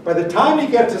 By the time you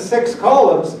get to 6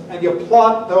 columns and you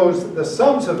plot the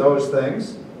sums of those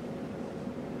things,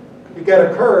 you get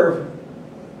a curve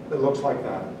that looks like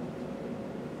that.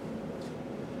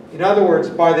 In other words,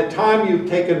 by the time you've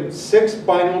taken 6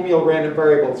 binomial random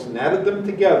variables and added them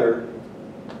together,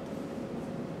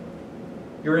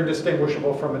 you're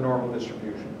indistinguishable from a normal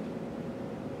distribution.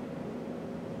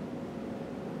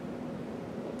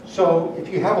 So if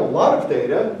you have a lot of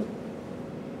data,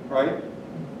 right,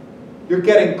 you're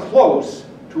getting close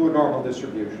to a normal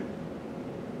distribution.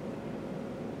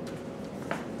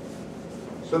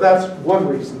 So that's one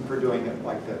reason for doing it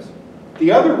like this.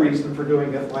 The other reason for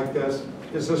doing it like this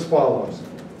is as follows.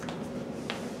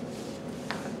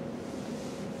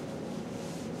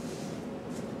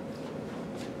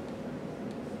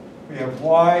 We have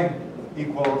y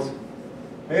equals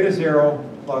beta 0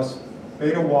 plus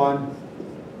beta 1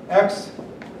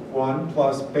 x1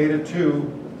 plus beta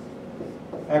 2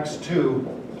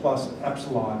 x2 plus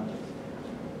epsilon.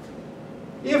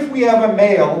 If we have a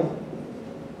male,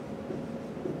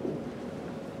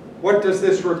 what does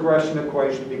this regression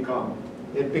equation become?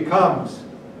 It becomes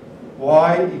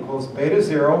y equals beta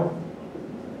 0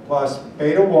 plus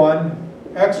beta 1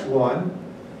 x1.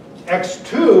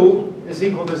 x2 is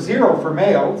equal to 0 for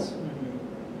males.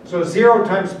 So 0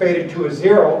 times beta 2 is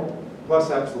 0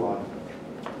 plus epsilon.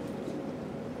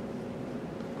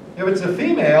 If it's a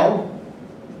female,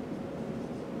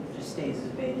 It just stays as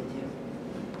beta 2.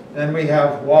 then we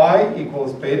have y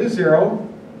equals beta 0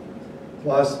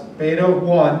 plus beta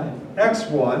 1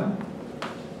 x1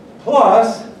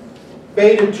 plus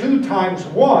beta 2 times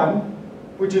 1,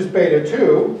 which is beta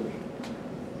 2,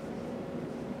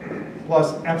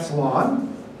 plus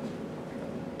epsilon.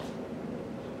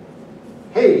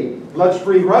 Hey, let's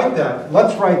rewrite that.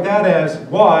 Let's write that as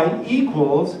y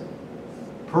equals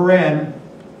paren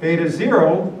beta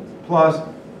 0 plus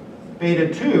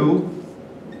beta 2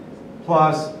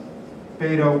 plus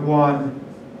beta 1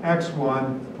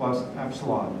 x1 plus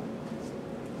epsilon.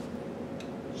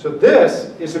 So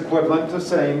this is equivalent to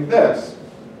saying this.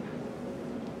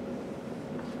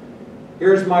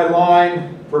 Here's my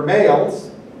line for males.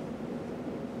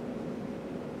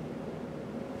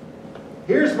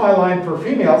 Here's my line for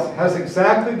females. Has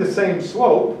exactly the same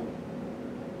slope,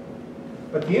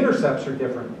 but the intercepts are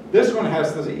different. This one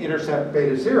has the intercept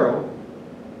beta 0.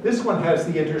 This one has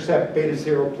the intercept beta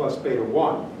 0 plus beta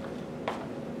 1.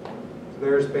 So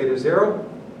there's beta 0.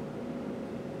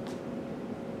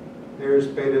 There's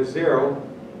beta 0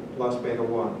 plus beta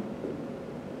 1.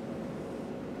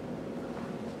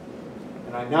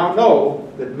 And I now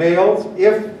know that males,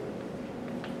 if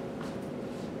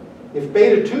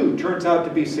beta 2 turns out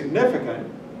to be significant,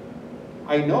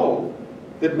 I know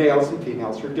that males and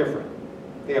females are different.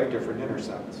 They have different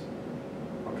intercepts.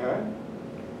 Okay?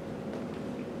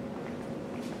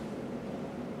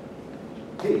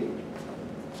 Hey,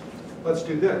 let's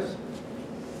do this.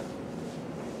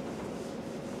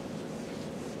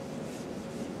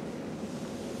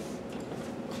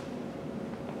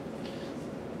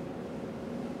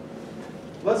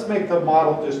 Let's make the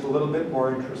model just a little bit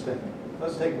more interesting.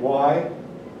 Let's take y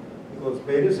equals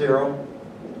beta 0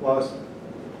 plus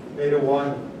beta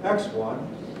 1 x1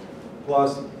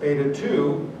 plus beta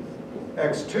 2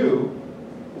 x2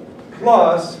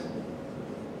 plus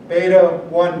beta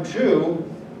 1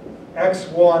 2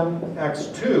 x1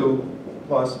 x2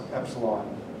 plus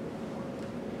epsilon.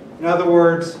 In other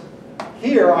words,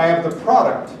 here I have the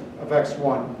product of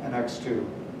x1 and x2.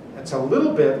 It's a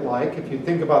little bit like, if you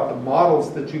think about the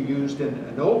models that you used in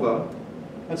ANOVA,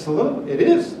 it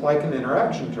is like an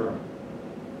interaction term.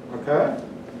 Okay?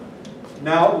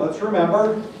 Now, let's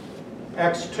remember,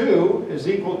 x2 is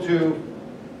equal to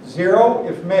 0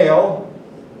 if male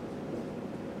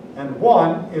and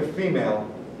 1 if female.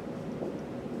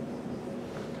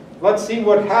 Let's see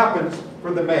what happens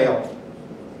for the male.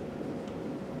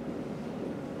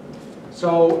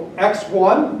 So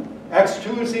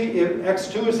x2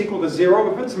 is equal to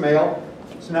 0 if it's male.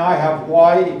 So now I have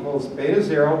y equals beta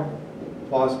 0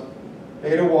 plus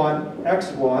beta 1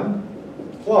 x1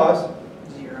 plus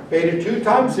 0. beta 2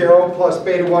 times 0 plus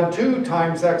beta 1 2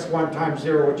 times x1 times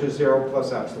 0, which is 0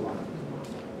 plus epsilon.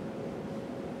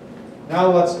 Now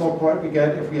let's look what we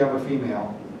get if we have a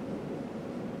female.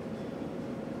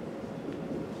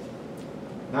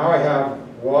 Now I have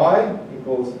y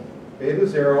equals beta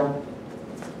 0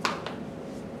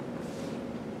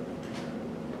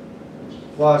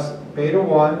 plus beta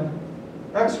 1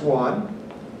 x1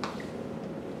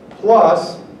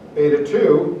 plus beta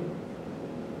 2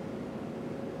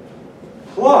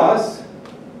 plus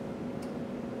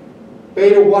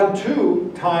beta 1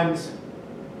 2 times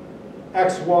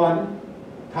x1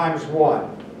 times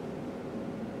 1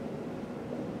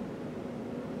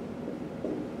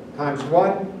 times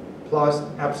 1 plus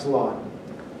epsilon.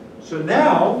 So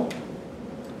now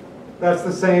that's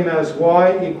the same as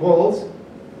y equals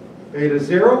beta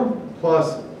 0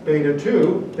 plus beta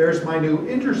 2. There's my new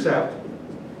intercept.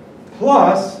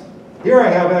 Plus, here I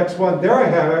have x1, there I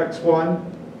have x1.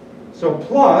 So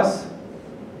plus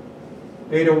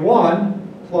beta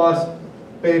 1 plus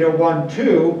beta 1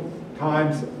 2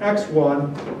 times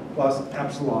x1 plus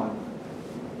epsilon.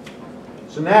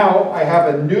 So now I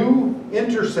have a new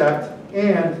intercept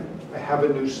and I have a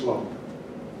new slope.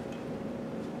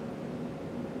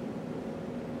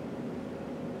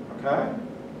 Okay?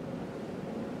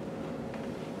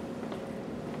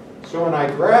 So when I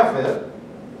graph it,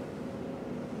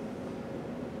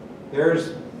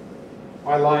 there's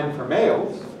my line for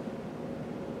males.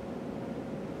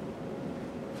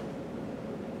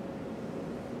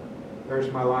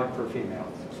 There's my line for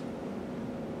females.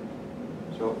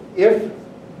 So if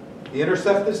the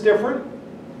intercept is different,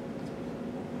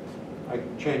 I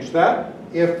change that.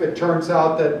 If it turns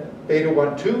out that beta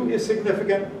 1 2 is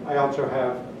significant, I also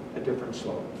have a different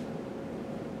slope.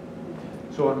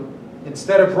 So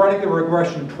instead of running the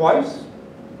regression twice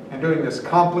and doing this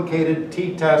complicated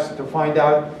t-test to find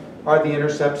out are the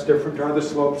intercepts different, are the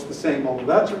slopes the same, all of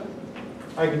that,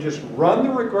 I can just run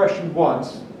the regression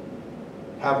once,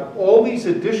 have all these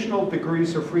additional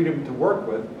degrees of freedom to work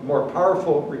with, a more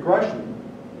powerful regression,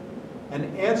 and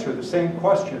answer the same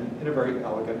question in a very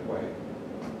elegant way.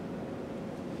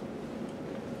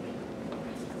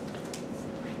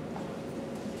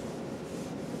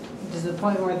 Does the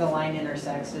point where the line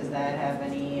intersects, does that have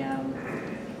any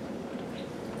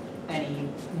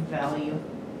value?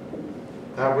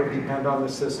 That would depend on the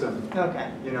system. Okay.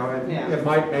 You know, and Yeah. it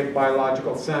might make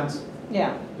biological sense,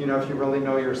 Yeah. you know, if you really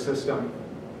know your system.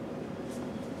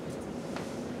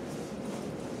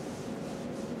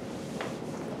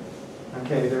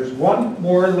 Okay, there's one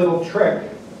more little trick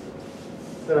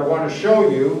that I want to show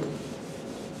you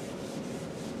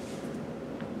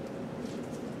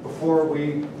before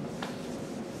we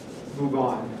move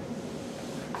on.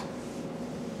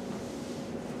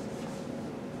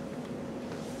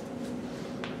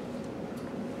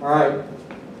 All right,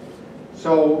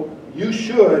 so you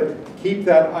should keep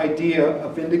that idea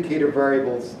of indicator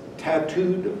variables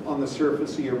tattooed on the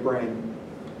surface of your brain.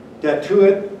 Tattoo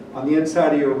it on the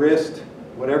inside of your wrist,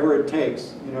 whatever it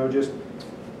takes, you know, just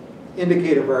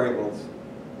indicator variables.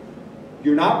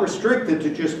 You're not restricted to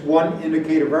just one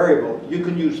indicator variable. You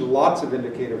can use lots of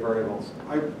indicator variables.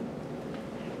 I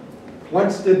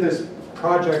once did this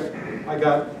project I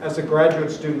got as a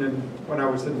graduate student when I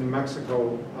was in New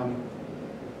Mexico.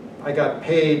 I got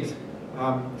paid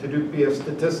to be a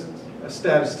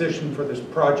statistician for this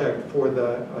project for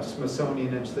the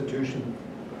Smithsonian Institution.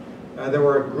 There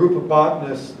were a group of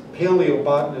botanists,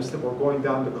 paleobotanists, that were going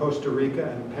down to Costa Rica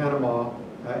and Panama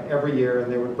every year,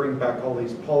 and they would bring back all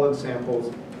these pollen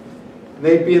samples. And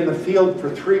they'd be in the field for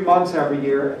 3 months every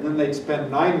year, and then they'd spend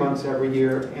 9 months every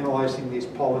year analyzing these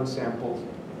pollen samples.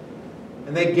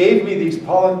 And they gave me these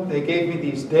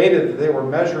data that they were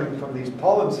measuring from these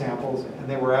pollen samples, and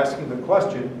they were asking the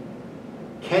question,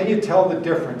 can you tell the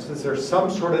difference? Is there some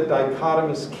sort of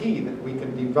dichotomous key that we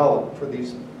can develop for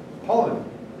these pollen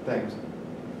things?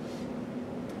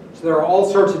 So there are all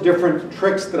sorts of different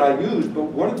tricks that I used, but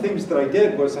one of the things that I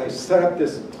did was I set up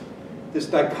this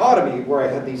dichotomy where I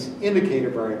had these indicator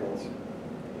variables.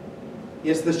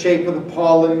 Is the shape of the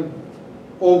pollen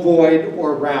ovoid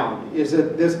or round? Is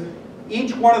it this?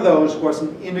 Each one of those was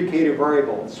an indicator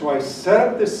variable. So I set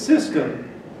up this system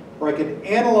where I could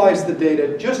analyze the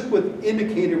data just with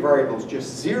indicator variables,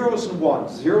 just zeros and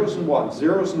ones, zeros and ones,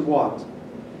 zeros and ones.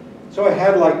 So I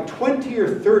had like 20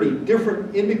 or 30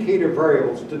 different indicator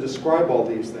variables to describe all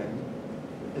these things.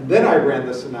 And then I ran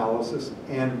this analysis,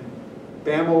 and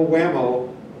bammo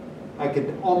whammo, I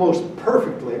could almost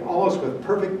perfectly, almost with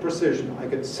perfect precision, I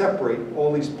could separate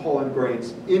all these pollen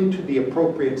grains into the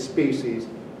appropriate species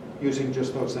using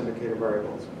just those indicator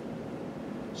variables.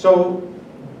 So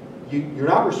you're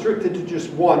not restricted to just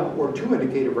one or two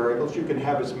indicator variables. You can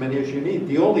have as many as you need.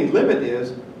 The only limit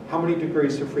is how many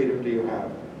degrees of freedom do you have?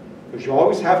 Because you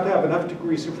always have to have enough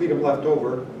degrees of freedom left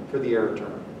over for the error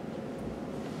term.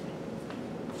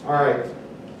 All right.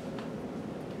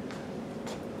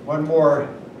 One more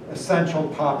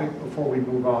essential topic before we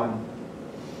move on.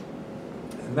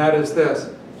 And that is this.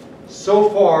 So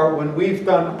far, when we've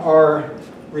done our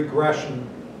regression,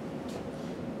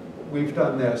 we've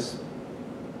done this.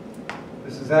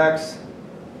 This is X,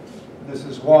 this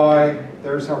is Y,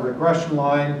 there's our regression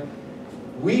line.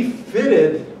 We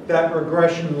fitted that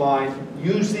regression line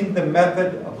using the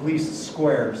method of least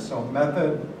squares. So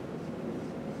method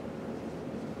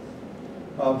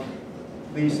of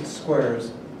least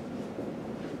squares.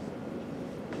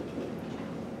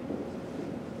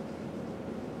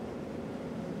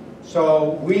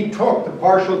 So we took the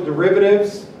partial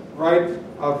derivatives, right,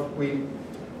 we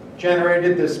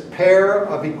generated this pair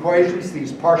of equations,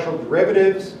 these partial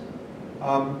derivatives,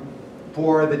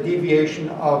 for the deviation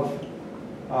of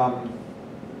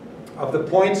the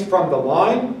points from the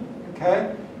line,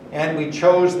 okay? And we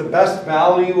chose the best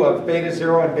value of beta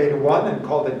 0 and beta 1 and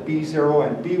called it B0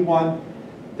 and B1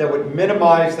 that would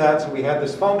minimize that. So we had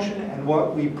this function, and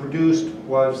what we produced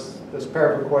was this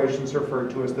pair of equations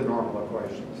referred to as the normal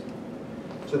equations.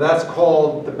 So that's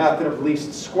called the method of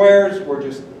least squares. We're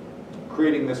just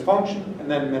creating this function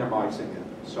and then minimizing it.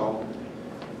 So,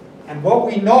 and what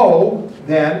we know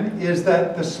then is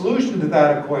that the solution to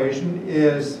that equation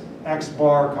is x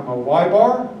bar comma y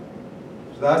bar.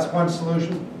 So that's one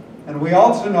solution. And we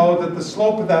also know that the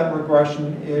slope of that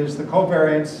regression is the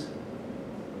covariance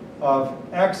of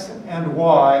x and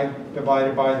y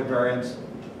divided by the variance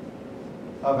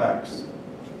of x.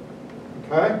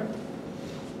 Okay?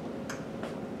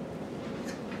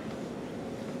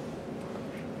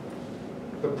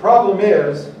 The problem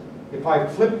is, if I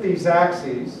flip these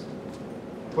axes,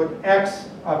 put x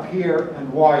up here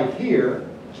and y here,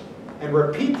 and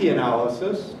repeat the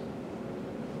analysis,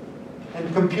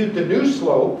 and compute the new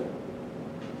slope,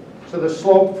 so the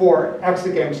slope for x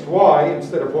against y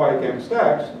instead of y against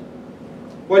x,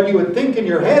 what you would think in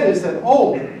your head is that,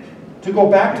 oh, to go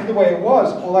back to the way it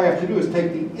was, all I have to do is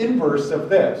take the inverse of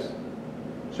this.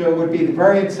 So it would be the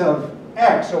variance of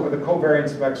x over the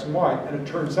covariance of x and y, and it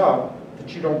turns out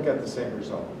that you don't get the same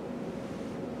result.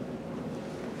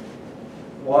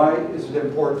 Why is it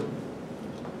important?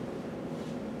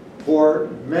 For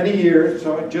many years,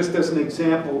 so just as an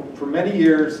example, for many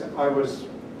years I was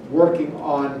working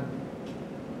on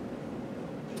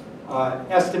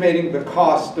estimating the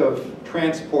cost of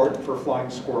transport for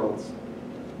flying squirrels.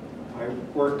 I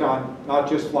worked on not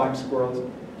just flying squirrels.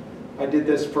 I did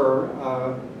this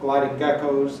for gliding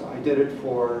geckos. I did it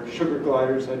for sugar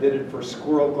gliders. I did it for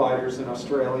squirrel gliders in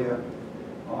Australia.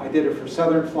 I did it for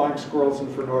southern flying squirrels and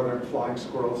for northern flying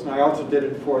squirrels. And I also did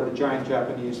it for the giant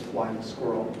Japanese flying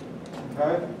squirrel.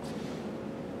 Okay?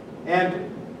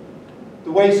 And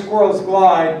the way squirrels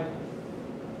glide,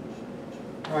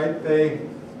 right, they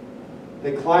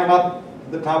climb up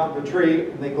to the top of a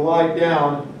tree and they glide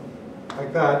down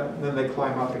like that, and then they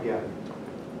climb up again.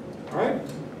 All right?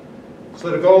 So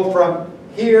to go from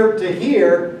here to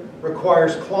here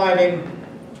requires climbing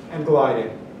and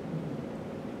gliding.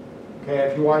 Okay,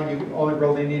 if you want, you only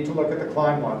really need to look at the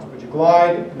climb ones, but you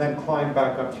glide and then climb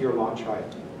back up to your launch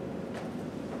height.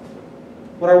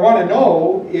 What I want to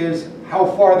know is how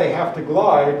far they have to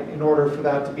glide in order for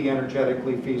that to be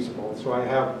energetically feasible. So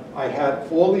I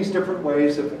had all these different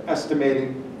ways of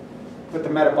estimating what the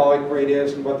metabolic rate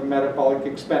is and what the metabolic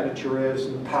expenditure is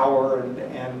and power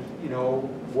and you know,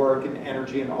 work and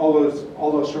energy and all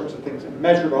those sorts of things, and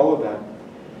measured all of that.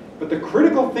 But the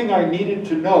critical thing I needed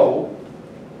to know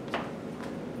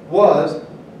was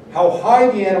how high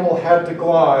the animal had to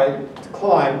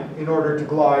climb in order to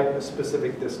glide a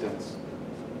specific distance.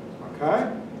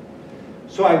 Okay?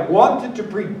 So I wanted to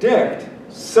predict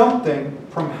something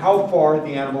from how far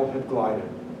the animal had glided.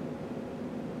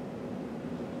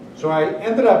 So I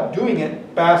ended up doing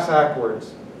it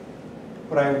backwards.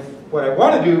 What I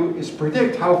want to do is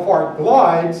predict how far it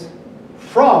glides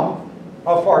from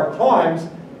how far it climbs,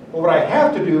 but what I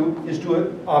have to do is do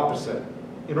it opposite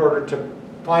in order to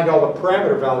find all the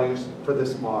parameter values for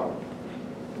this model.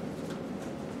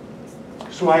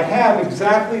 So I have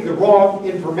exactly the wrong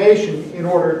information in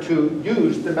order to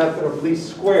use the method of least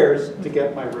squares to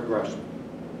get my regression.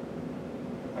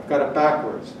 I've got it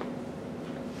backwards.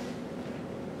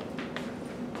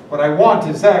 What I want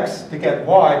is x to get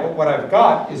y, but what I've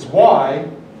got is y,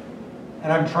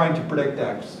 and I'm trying to predict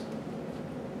x.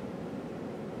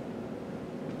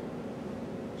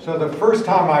 So the first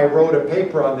time I wrote a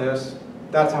paper on this,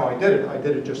 that's how I did it. I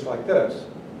did it just like this.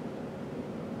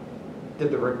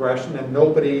 Did the regression, and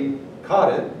nobody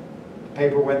caught it. The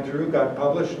paper went through, got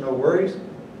published, no worries.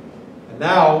 And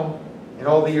now, in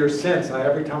all the years since,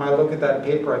 every time I look at that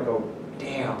paper, I go,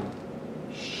 damn,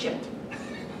 shit.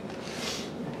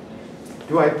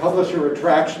 Do I publish a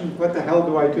retraction? What the hell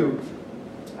do I do?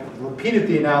 I've repeated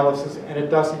the analysis, and it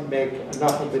doesn't make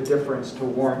enough of a difference to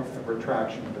warrant a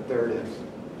retraction, but there it is.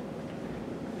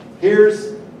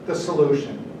 Here's the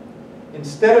solution.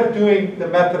 Instead of doing the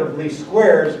method of least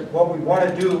squares, what we want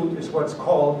to do is what's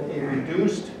called a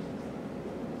reduced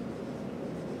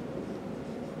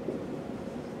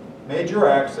major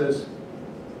axis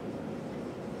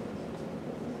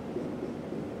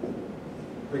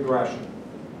regression.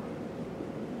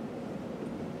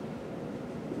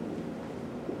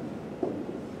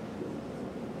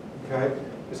 Okay?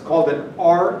 It's called an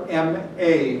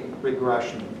RMA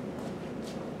regression.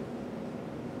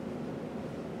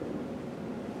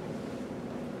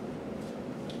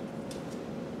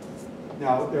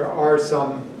 Now, there are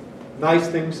some nice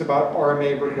things about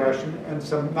RMA regression and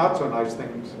some not so nice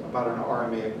things about an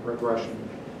RMA regression.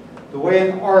 The way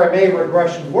an RMA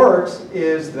regression works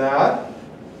is that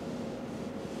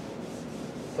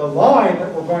the line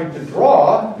that we're going to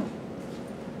draw,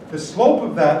 the slope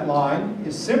of that line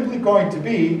is simply going to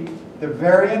be the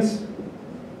variance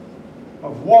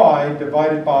of y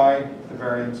divided by the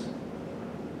variance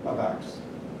of x.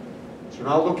 So we're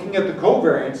not looking at the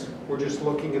covariance, we're just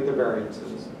looking at the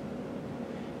variances.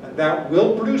 And that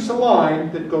will produce a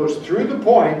line that goes through the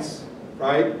points,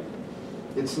 right?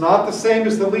 It's not the same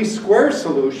as the least square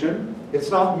solution. It's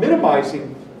not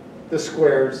minimizing the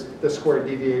squares, the square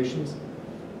deviations,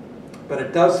 but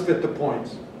it does fit the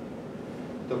points.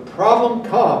 The problem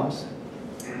comes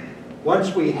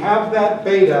once we have that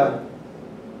beta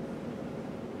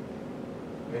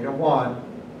 1,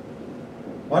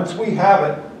 once we have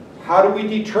it, how do we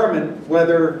determine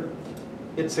whether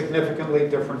it's significantly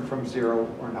different from 0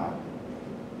 or not?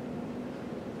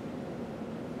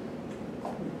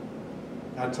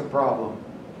 That's a problem,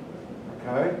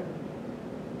 okay?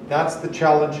 That's the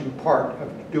challenging part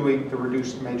of doing the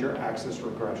reduced major axis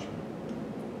regression.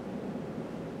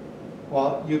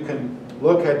 Well, you can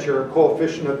look at your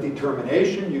coefficient of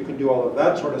determination, you can do all of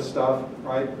that sort of stuff,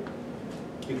 right?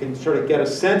 You can sort of get a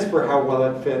sense for how well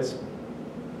it fits,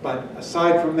 but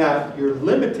aside from that, you're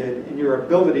limited in your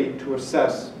ability to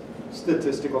assess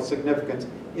statistical significance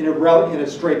in a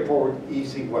straightforward,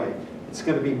 easy way. It's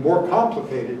going to be more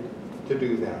complicated to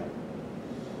do that.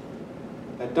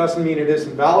 That doesn't mean it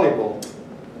isn't valuable.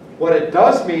 What it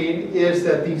does mean is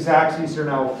that these axes are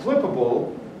now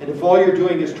flippable, and if all you're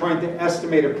doing is trying to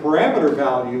estimate a parameter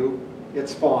value,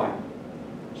 it's fine.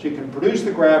 So you can produce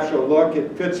the graph, show, look,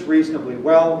 it fits reasonably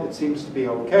well, it seems to be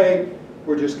okay.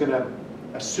 We're just going to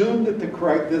assume that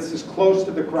this is close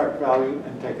to the correct value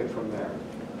and take it from there.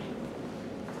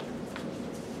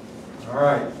 All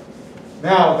right.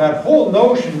 Now, that whole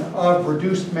notion of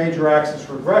reduced major axis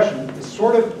regression is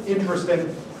sort of interesting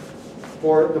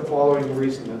for the following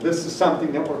reason. And this is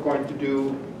something that we're going to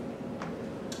do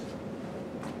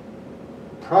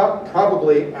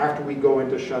probably after we go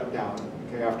into shutdown,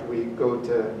 okay, after we go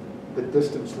to the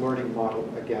distance learning model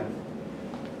again.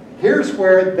 Here's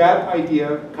where that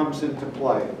idea comes into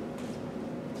play.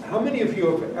 How many of you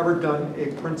have ever done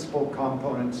a principal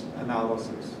components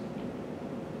analysis?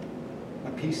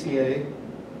 A PCA?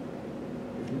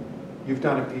 You've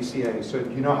done a PCA, so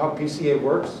do you know how PCA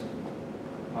works?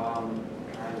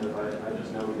 Kind of. I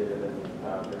just know we did it in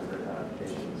different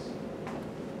applications.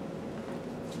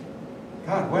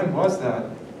 God, when was that?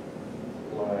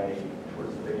 Like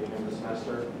towards the beginning of the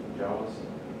semester, JAWS.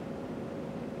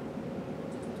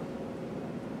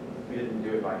 We didn't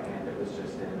do it by hand. It was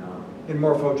just in. In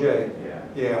Morpho-J? Yeah.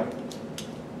 Yeah.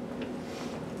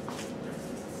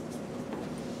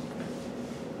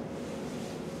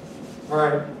 All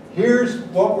right, here's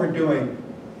what we're doing.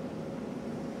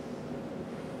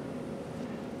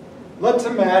 Let's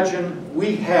imagine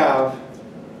we have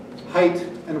height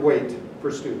and weight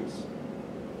for students.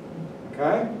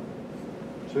 Okay?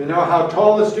 So we know how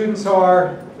tall the students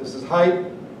are. This is height,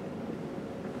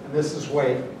 and this is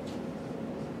weight.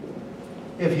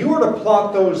 If you were to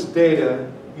plot those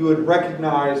data, you would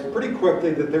recognize pretty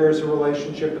quickly that there is a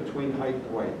relationship between height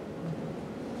and weight.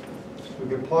 So we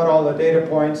can plot all the data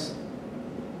points.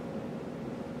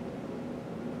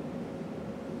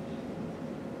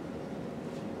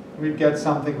 We'd get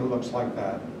something that looks like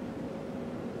that.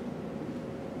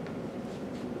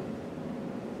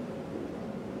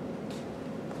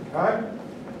 Okay?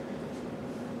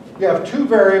 You have two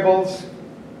variables,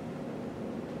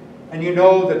 and you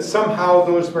know that somehow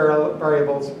those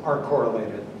variables are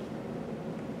correlated.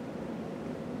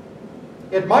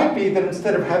 It might be that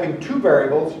instead of having two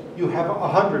variables, you have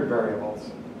 100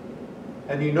 variables.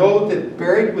 And you know that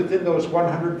buried within those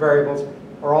 100 variables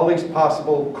are all these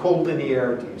possible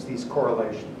collinearities, these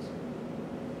correlations.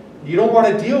 You don't want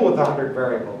to deal with 100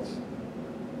 variables.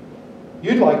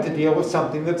 You'd like to deal with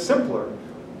something that's simpler.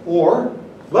 Or,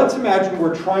 let's imagine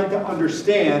we're trying to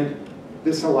understand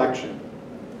this election.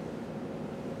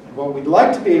 And what we'd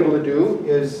like to be able to do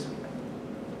is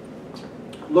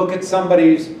look at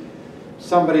somebody's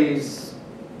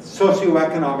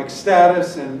socioeconomic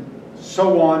status and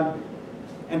so on,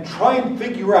 and try and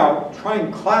figure out, try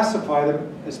and classify them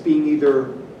as being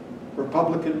either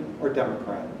Republican or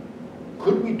Democrat.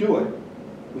 Could we do it?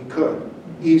 We could,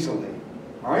 easily,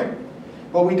 all right?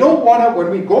 But we don't want to, when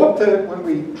we go up to, when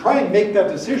we try and make that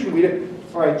decision, we do,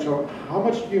 all right, so how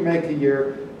much do you make a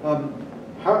year?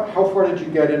 How far did you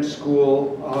get in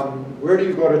school? Where do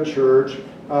you go to church?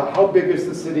 How big is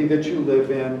the city that you live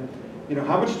in? You know,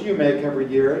 how much do you make every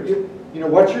year? You know,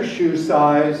 what's your shoe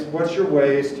size? What's your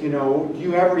waist? You know, do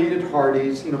you ever eat at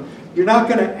Hardee's? You know, you're not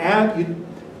going to add,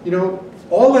 you know,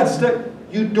 all that stuff.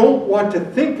 You don't want to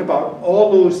think about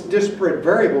all those disparate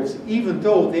variables, even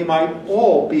though they might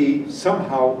all be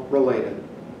somehow related.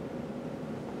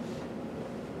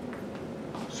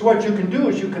 So what you can do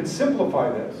is you can simplify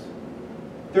this.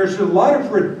 There's a lot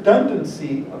of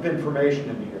redundancy of information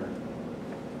in here.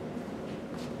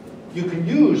 You can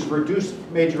use reduced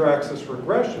major axis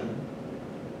regression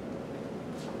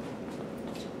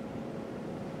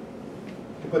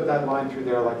to put that line through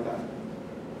there like that.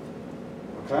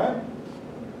 Okay?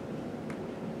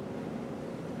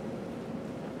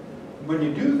 When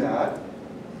you do that,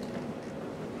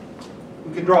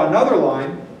 we can draw another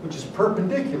line which is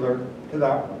perpendicular to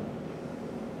that one.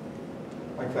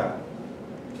 Like that.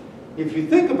 If you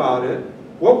think about it,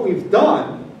 what we've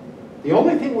done, the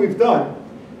only thing we've done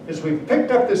is we've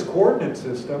picked up this coordinate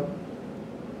system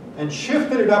and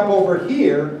shifted it up over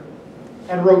here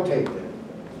and rotated it.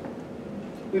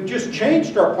 We've just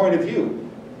changed our point of view.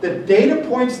 The data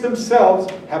points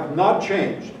themselves have not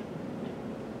changed.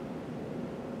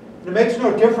 It makes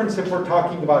no difference if we're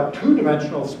talking about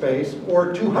two-dimensional space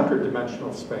or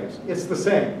 200-dimensional space. It's the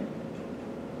same.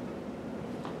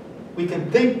 We can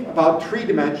think about 3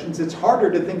 dimensions. It's harder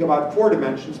to think about 4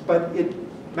 dimensions, but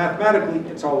mathematically,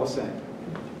 it's all the same.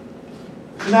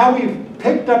 Now we've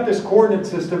picked up this coordinate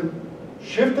system,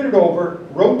 shifted it over,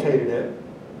 rotated it,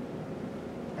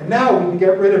 and now we can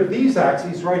get rid of these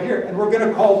axes right here. And we're going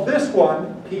to call this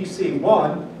one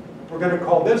PC1. We're going to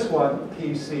call this one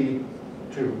PC2.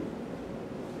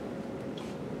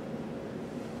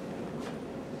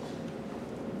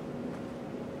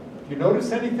 You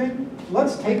notice anything?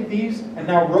 Let's take these and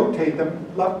now rotate them.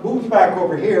 Move back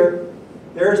over here.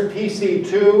 There's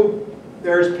PC2.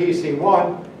 There's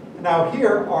PC1. And now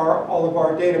here are all of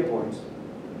our data points.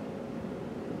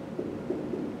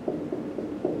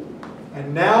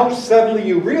 And now suddenly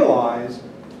you realize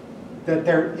that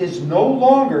there is no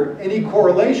longer any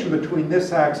correlation between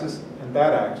this axis and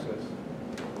that axis.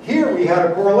 Here we had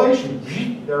a correlation.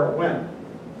 There it went.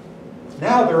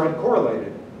 Now they're uncorrelated.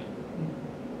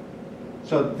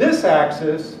 So this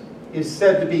axis is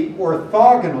said to be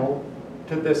orthogonal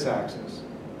to this axis.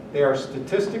 They are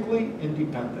statistically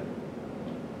independent.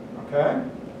 Okay?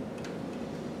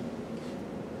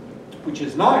 Which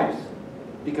is nice,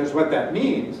 because what that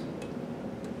means,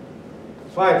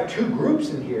 if I have 2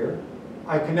 groups in here,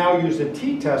 I can now use a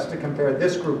t-test to compare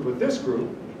this group with this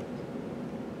group.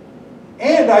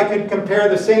 And I could compare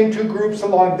the same 2 groups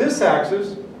along this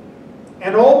axis,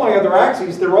 and all my other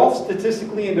axes, they're all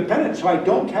statistically independent, so I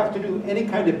don't have to do any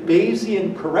kind of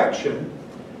Bayesian correction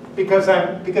because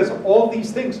all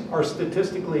these things are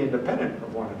statistically independent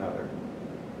of one another.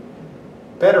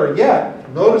 Better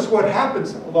yet, notice what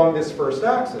happens along this first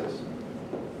axis.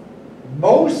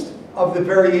 Most of the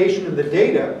variation in the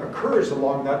data occurs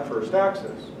along that first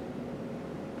axis.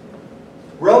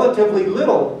 Relatively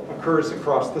little occurs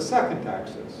across the second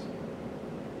axis.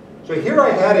 So here I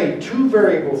had a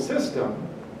 2-variable system.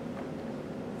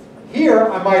 Here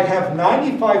I might have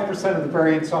 95% of the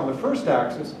variance on the first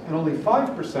axis and only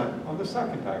 5% on the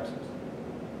second axis.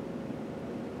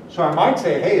 So I might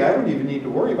say, hey, I don't even need to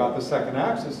worry about the second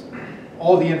axis.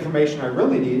 All the information I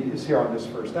really need is here on this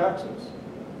first axis.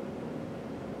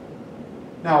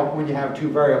 Now, when you have two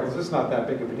variables, it's not that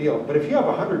big of a deal. But if you have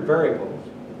 100 variables,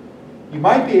 you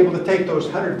might be able to take those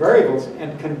 100 variables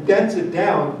and condense it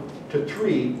down to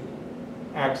 3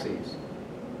 axes.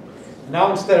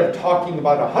 Now, instead of talking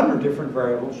about 100 different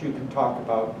variables, you can talk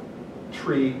about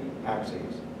 3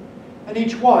 axes. And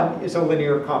each one is a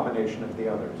linear combination of the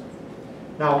others.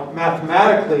 Now,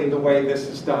 mathematically, the way this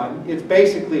is done, it's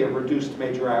basically a reduced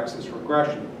major axis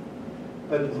regression.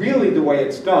 But really, the way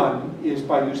it's done is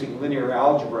by using linear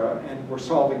algebra, and we're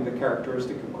solving the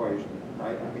characteristic equation,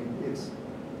 right? I mean, it's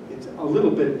a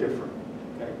little bit different,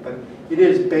 okay? But it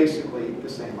is basically the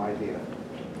same idea.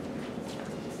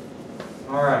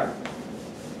 All right.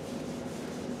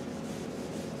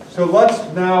 So let's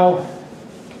now,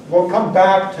 we'll come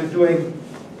back to doing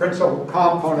principal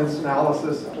components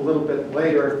analysis a little bit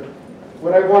later.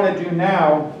 What I want to do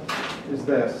now is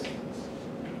this.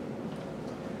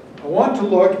 I want to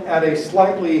look at a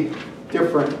slightly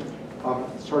different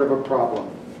sort of a problem.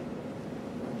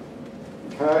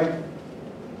 Okay?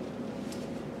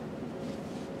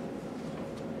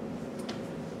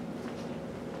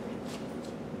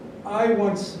 I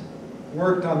once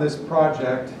worked on this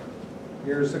project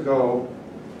years ago.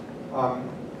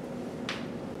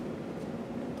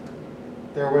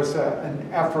 There was an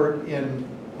effort in,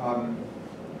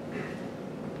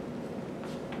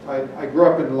 I grew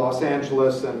up in Los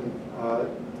Angeles, and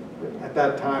at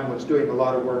that time was doing a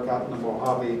lot of work out in the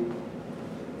Mojave.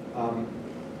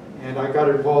 And I got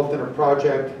involved in a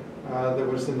project that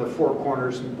was in the Four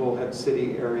Corners and Bullhead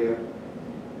City area.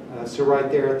 So right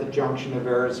there at the junction of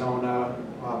Arizona,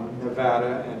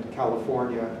 Nevada, and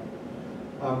California.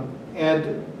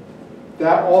 And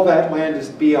all that land is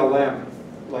BLM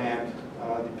land,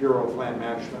 the Bureau of Land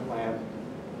Management land.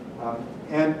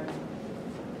 And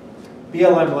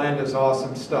BLM land is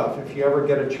awesome stuff. If you ever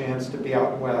get a chance to be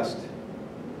out west,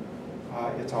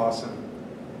 it's awesome.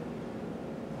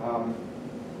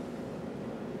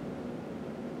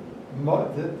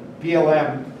 The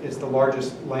BLM is the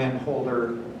largest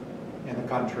landholder in the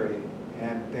country,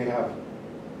 and they have,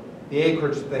 the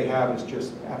acreage that they have is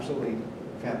just absolutely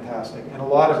fantastic. And a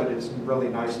lot of it is in really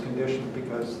nice condition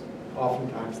because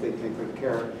oftentimes they take good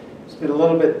care. It's been a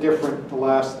little bit different the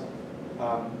last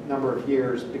number of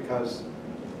years because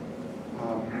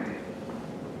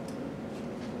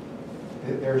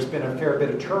there's been a fair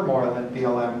bit of turmoil in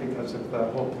BLM because of the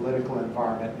whole political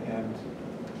environment, and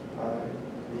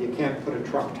you can't put a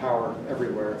Trump tower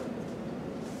everywhere.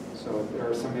 So there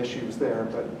are some issues there,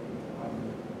 but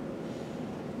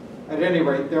at any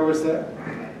rate, there was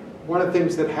one of the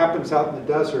things that happens out in the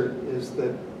desert is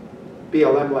that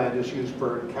BLM land is used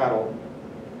for cattle.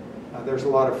 There's a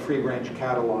lot of free-range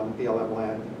cattle on BLM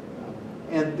land.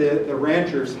 And the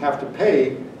ranchers have to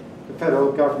pay the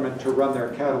federal government to run their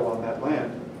cattle on that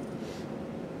land.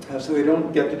 So they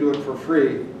don't get to do it for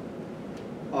free.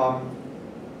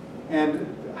 And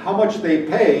how much they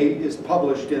pay is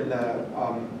published in the,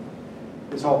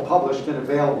 it's all published and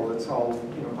available. It's all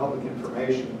public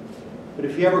information. But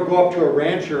if you ever go up to a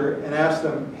rancher and ask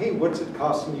them, hey, what's it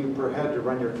costing you per head to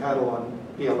run your cattle on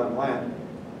BLM land?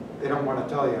 They don't want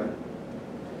to tell you.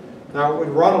 Now,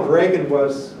 when Ronald Reagan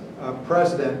was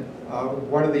president,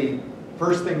 one of the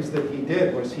first things that he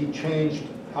did was he changed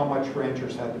how much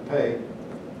ranchers had to pay.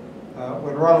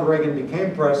 When Ronald Reagan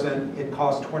became president, it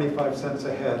cost 25 cents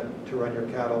a head to run your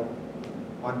cattle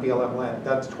on BLM land.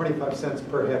 That's 25 cents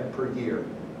per head per year.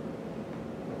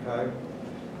 Okay?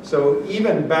 So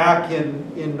even back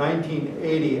in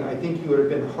 1980, I think you would have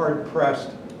been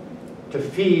hard-pressed to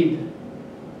feed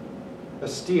a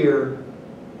steer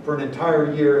for an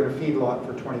entire year in a feedlot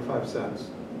for 25 cents.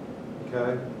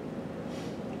 Okay?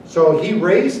 So he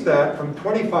raised that from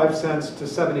 25 cents to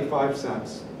 75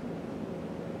 cents.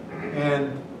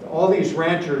 And all these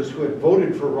ranchers who had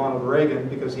voted for Ronald Reagan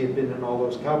because he had been in all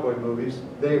those cowboy movies,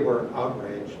 they were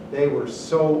outraged. They were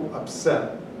so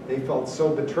upset. They felt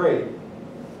so betrayed.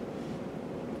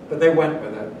 But they went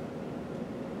with it.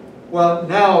 Well,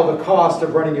 now the cost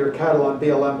of running your cattle on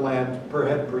BLM land per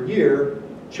head per year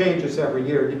changes every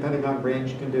year depending on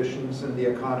range conditions and the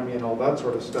economy and all that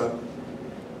sort of stuff.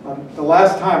 The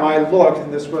last time I looked,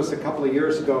 and this was a couple of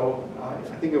years ago,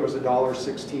 I think it was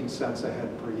 $1.16 a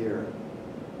head per year.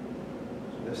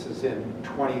 This is in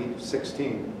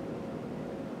 2016.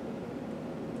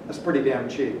 That's pretty damn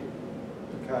cheap,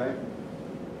 okay?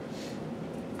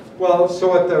 Well, so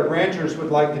what the ranchers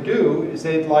would like to do is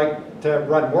they'd like to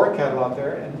run more cattle out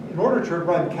there, and in order to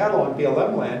run cattle on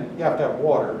BLM land, you have to have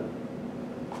water.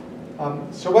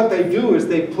 So what they do is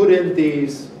they put in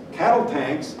these cattle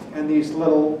tanks and these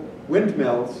little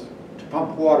windmills to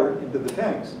pump water into the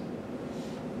tanks.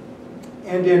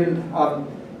 And in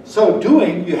so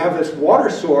doing, you have this water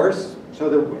source, so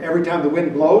that every time the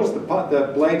wind blows,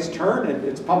 the blades turn and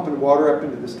it's pumping water up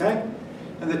into this tank.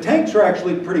 And the tanks are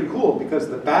actually pretty cool because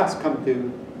the bats come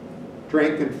to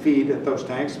drink and feed at those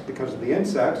tanks because of the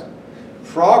insects.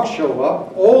 Frogs show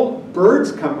up, old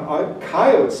birds come out,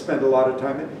 coyotes spend a lot of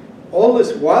time in. All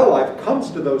this wildlife comes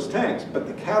to those tanks, but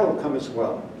the cattle come as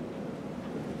well.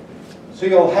 So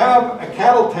you'll have a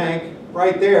cattle tank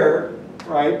right there,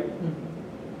 right?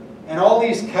 And all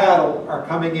these cattle are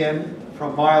coming in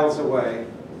from miles away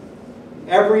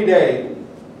every day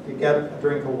to get a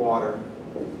drink of water.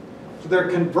 So they're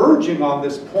converging on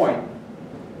this point.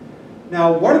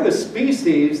 Now, one of the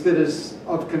species that is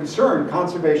of concern,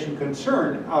 conservation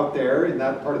concern out there in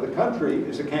that part of the country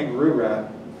is a kangaroo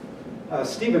rat,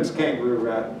 Stevens kangaroo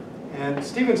rat. And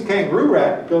Stevens kangaroo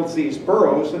rat builds these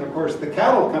burrows, and of course the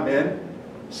cattle come in,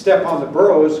 step on the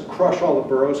burrows, crush all the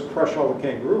burrows, crush all the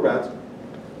kangaroo rats.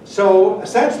 So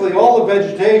essentially all the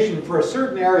vegetation for a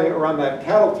certain area around that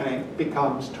cattle tank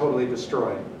becomes totally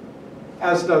destroyed,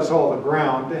 as does all the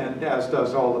ground and as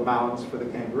does all the mounds for the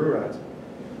kangaroo rats.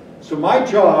 So my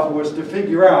job was to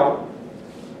figure out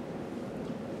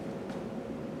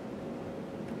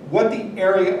what the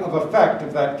area of effect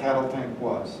of that cattle tank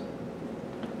was.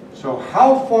 So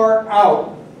how far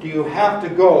out do you have to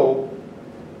go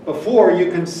before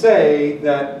you can say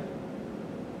that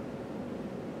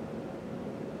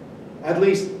at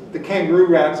least the kangaroo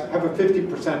rats have a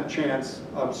 50% chance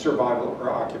of survival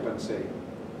or occupancy?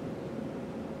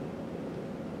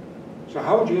 So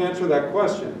how would you answer that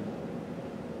question?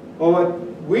 Well,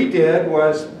 what we did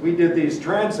was we did these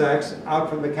transects out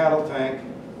from the cattle tank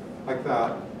like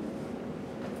that.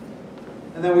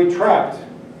 And then we trapped.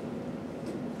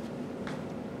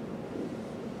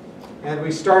 And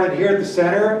we started here at the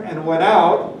center and went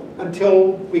out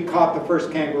until we caught the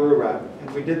first kangaroo rat.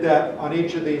 And we did that on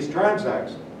each of these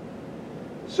transects.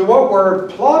 So what we're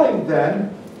plotting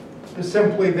then is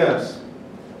simply this.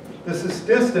 This is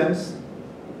distance.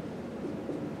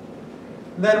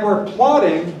 And then we're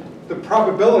plotting the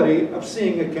probability of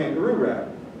seeing a kangaroo rat.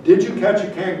 Did you catch a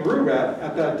kangaroo rat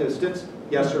at that distance?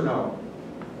 Yes or no?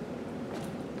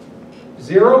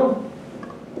 0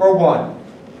 or 1?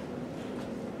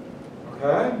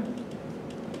 Okay.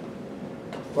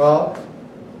 Well,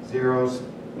 zeros.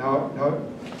 No.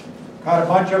 Got a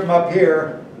bunch of them up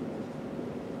here.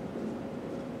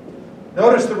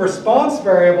 Notice the response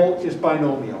variable is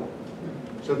binomial.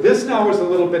 So this now is a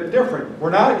little bit different.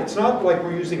 It's not like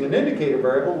we're using an indicator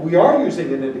variable. We are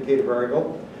using an indicator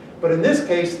variable, but in this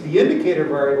case, the indicator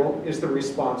variable is the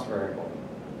response variable.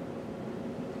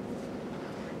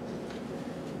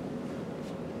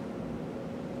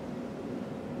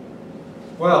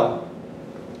 Well,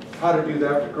 how to do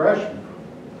that regression?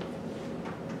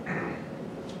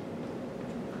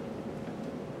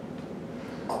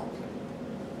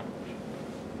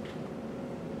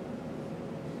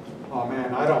 Oh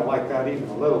man, I don't like that even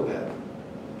a little bit.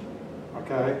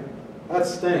 Okay? That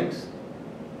stinks.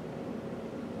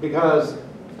 Because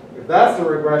if that's the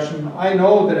regression, I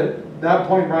know that at that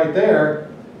point right there,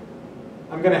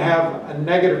 I'm going to have a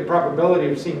negative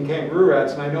probability of seeing kangaroo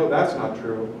rats, and I know that's not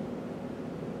true.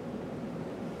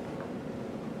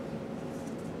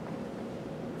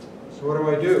 So what do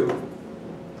I do?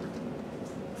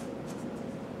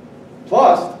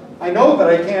 Plus, I know that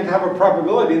I can't have a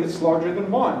probability that's larger than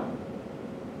 1.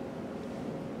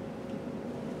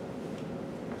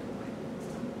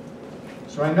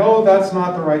 So I know that's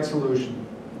not the right solution.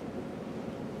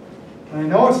 And I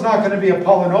know it's not going to be a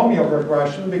polynomial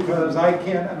regression because I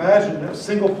can't imagine a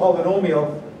single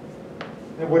polynomial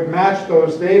that would match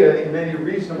those data in any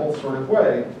reasonable sort of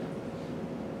way.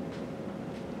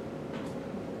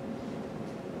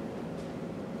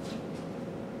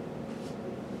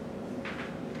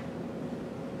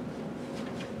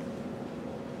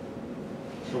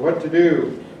 So what to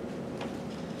do?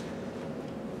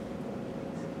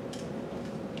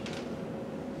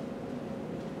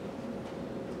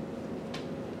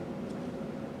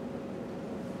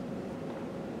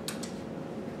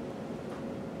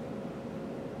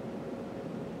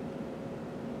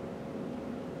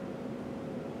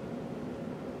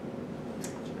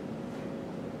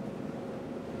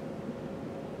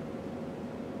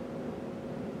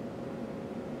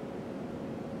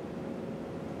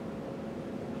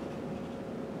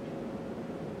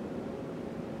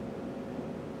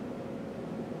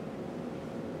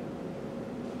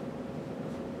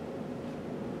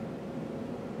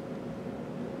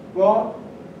 Well,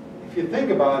 if you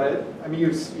think about it, I mean,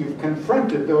 you've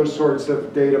confronted those sorts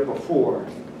of data before.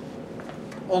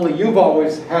 Only you've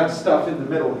always had stuff in the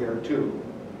middle here too,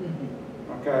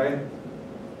 okay?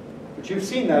 But you've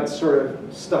seen that sort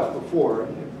of stuff before.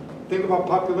 Think about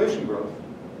population growth.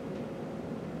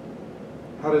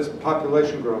 How does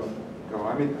population growth go?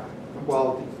 I mean,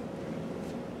 well,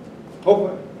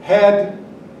 had,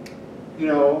 you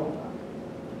know,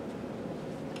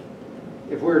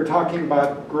 if we were talking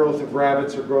about growth of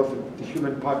rabbits or growth of the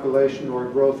human population or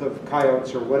growth of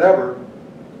coyotes or whatever,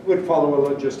 would follow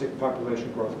a logistic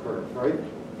population growth curve, right?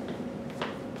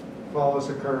 Follows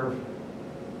a curve,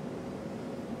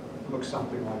 looks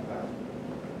something like that.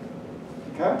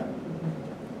 Okay?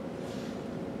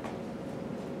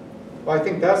 Well, I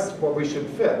think that's what we should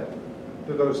fit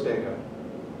to those data.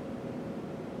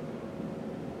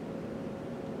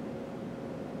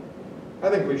 I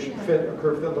think we should fit a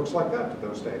curve that looks like that to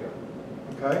those data.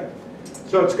 Okay?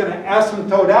 So it's going to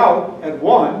asymptote out at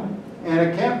 1, and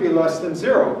it can't be less than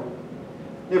 0.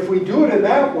 If we do it in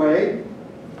that way,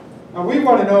 and we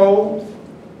want to know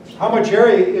how much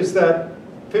area is that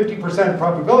 50%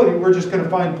 probability, we're just going to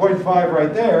find 0.5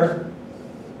 right there.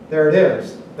 There it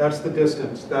is. That's the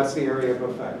distance. That's the area of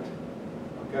effect.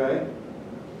 Okay?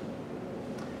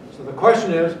 So the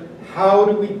question is, how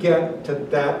do we get to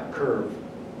that curve?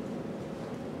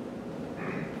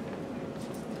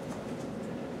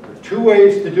 There are 2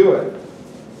 ways to do it.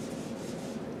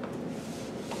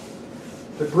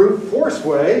 The brute force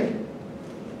way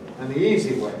and the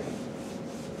easy way.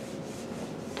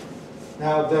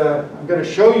 Now, I'm going to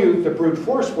show you the brute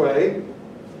force way.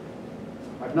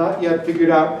 I've not yet figured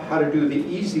out how to do the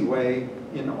easy way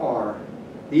in R.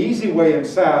 The easy way in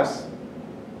SAS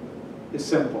is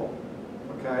simple,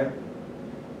 okay?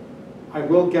 I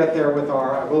will get there with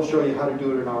R. I will show you how to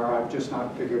do it in R. I've just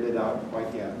not figured it out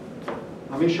quite yet.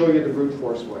 Let me show you the brute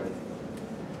force way.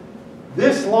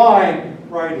 This line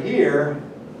right here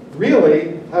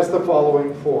really has the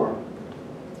following form.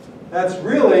 That's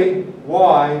really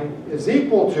y is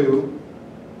equal to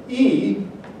e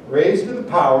raised to the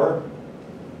power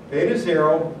beta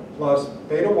 0 plus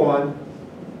beta 1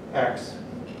 x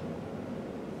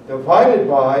divided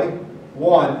by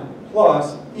 1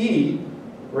 plus e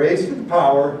raised to the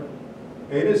power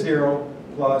beta 0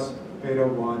 plus beta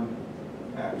 1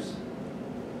 x.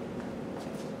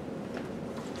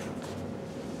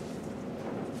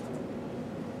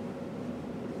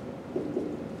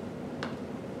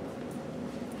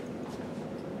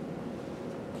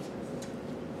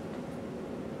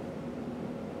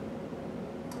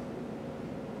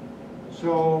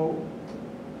 So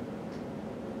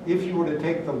if you were to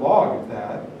take the log of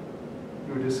that,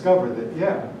 you would discover that,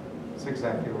 yeah, it's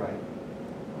exactly right.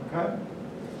 Okay?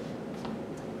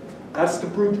 That's the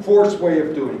brute force way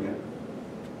of doing it.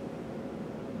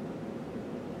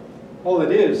 All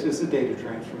it is a data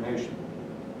transformation.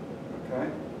 Okay?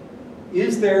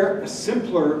 Is there a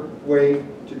simpler way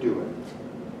to do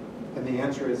it? And the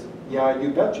answer is, yeah,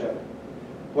 you betcha.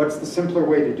 What's the simpler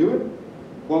way to do it?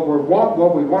 What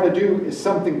we want to do is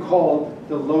something called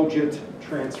the logit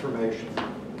transformation.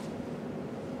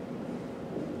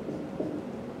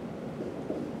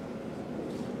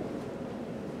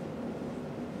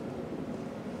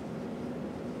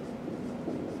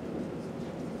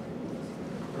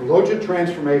 The logit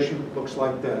transformation looks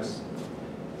like this.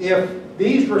 If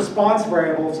these response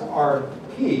variables are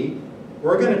p,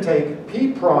 we're going to take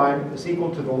p prime is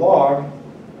equal to the log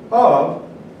of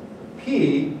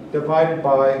p divided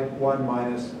by 1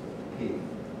 minus p.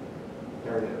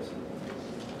 There it is.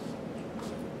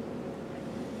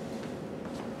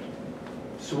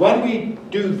 So when we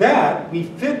do that, we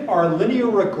fit our linear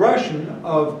regression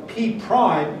of p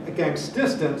prime against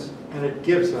distance, and it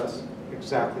gives us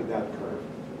exactly that curve.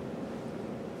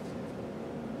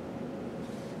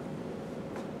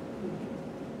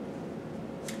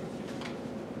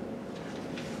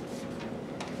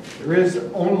 There is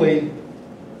only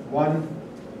one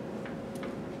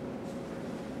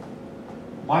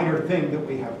minor thing that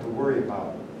we have to worry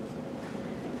about.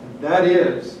 And that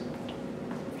is,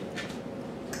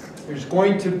 there's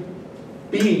going to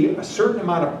be a certain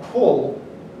amount of pull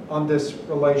on this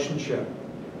relationship.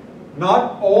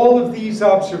 Not all of these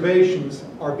observations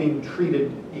are being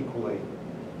treated equally.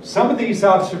 Some of these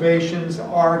observations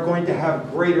are going to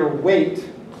have greater weight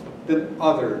than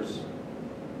others.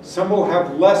 Some will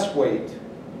have less weight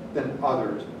than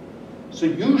others. So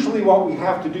usually what we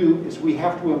have to do is we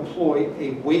have to employ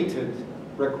a weighted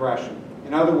regression.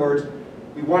 In other words,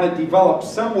 we want to develop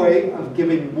some way of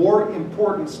giving more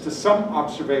importance to some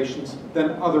observations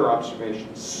than other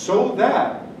observations, so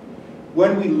that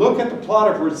when we look at the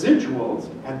plot of residuals,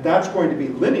 and that's going to be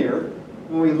linear,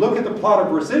 when we look at the plot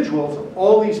of residuals,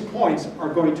 all these points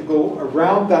are going to go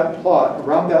around that plot,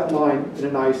 around that line in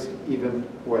a nice, even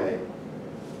way.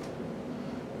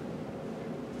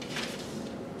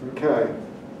 Okay.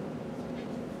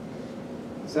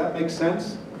 Does that make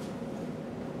sense?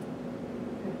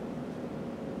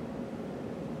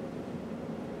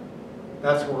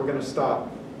 That's where we're going to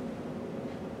stop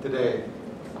today.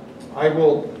 I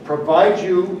will provide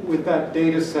you with that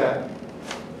data set.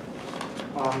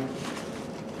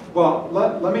 Well,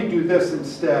 let me do this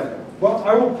instead. Well,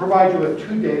 I will provide you with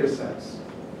two data sets.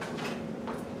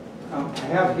 I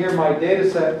have here my data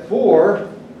set for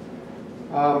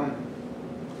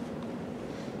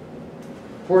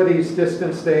these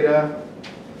distance data.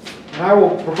 And I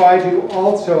will provide you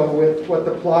also with what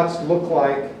the plots look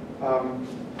like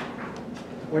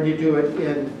when you do it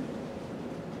in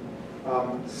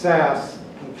SAS.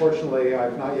 Unfortunately,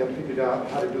 I've not yet figured out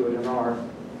how to do it in R.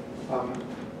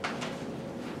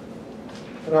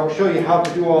 But I'll show you how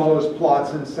to do all those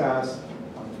plots in SAS.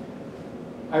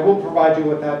 I will provide you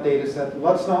with that data set.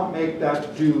 Let's not make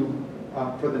that due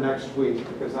for the next week,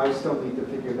 because I still need to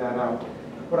figure that out.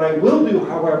 What I will do,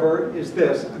 however, is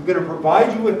this. I'm going to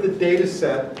provide you with the data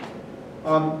set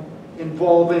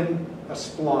involving a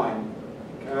spline.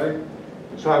 Okay?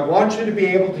 So I want you to be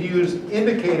able to use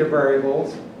indicator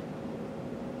variables.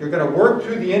 You're going to work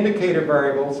through the indicator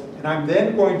variables, and I'm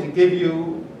then going to give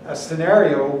you a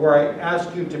scenario where I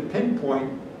ask you to pinpoint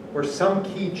where some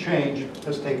key change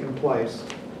has taken place.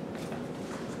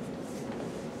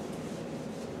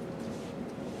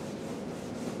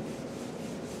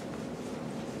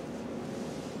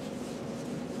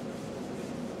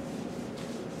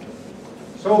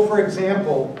 So, for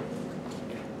example,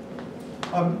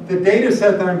 the data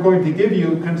set that I'm going to give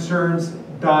you concerns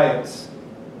diets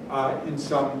in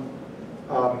some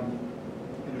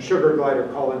in a sugar glider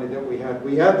colony that we had.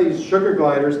 We had these sugar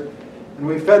gliders, and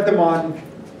we fed them on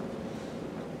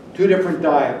 2 different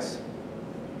diets.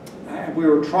 And we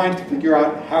were trying to figure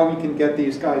out how we can get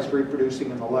these guys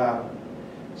reproducing in the lab.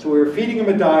 So we were feeding them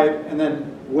a diet and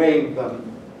then weighing them.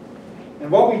 And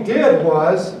what we did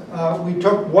was we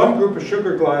took one group of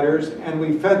sugar gliders and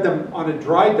we fed them on a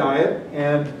dry diet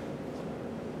and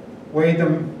weighed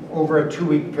them over a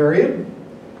 2-week period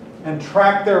and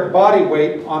tracked their body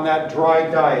weight on that dry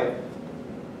diet.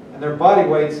 And their body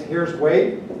weights, here's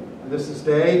weight, and this is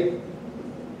day.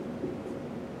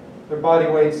 Their body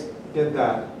weights did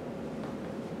that.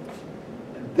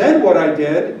 And then what I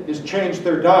did is change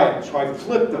their diet. So I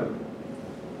flipped them.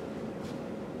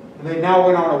 And they now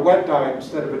went on a wet diet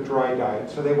instead of a dry diet.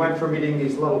 So they went from eating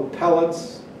these little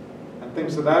pellets and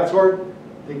things of that sort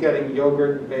to getting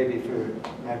yogurt and baby food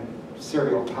and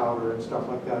cereal powder and stuff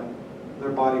like that.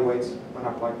 Their body weights went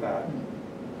up like that.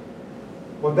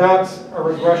 Well, that's a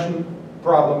regression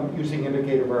problem using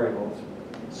indicator variables.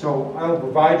 So I'll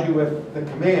provide you with the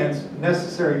commands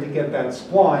necessary to get that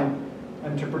spline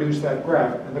and to produce that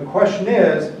graph. And the question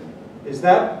is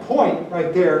that point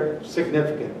right there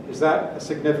significant? Is that a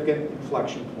significant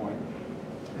inflection point?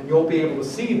 And you'll be able to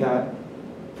see that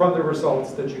from the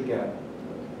results that you get.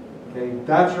 Okay,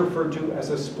 that's referred to as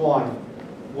a spline.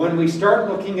 When we start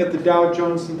looking at the Dow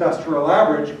Jones Industrial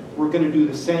Average, we're going to do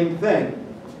the same thing.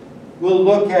 We'll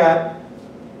look at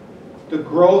the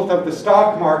growth of the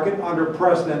stock market under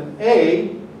President A,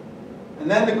 and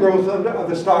then the growth of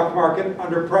the stock market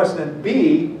under President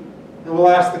B, and we'll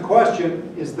ask the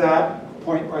question, is that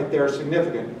point right there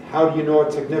significant? How do you know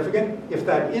it's significant? If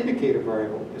that indicator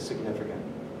variable is significant.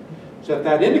 So if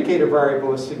that indicator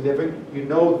variable is significant, you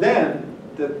know then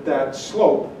that that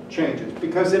slope changes.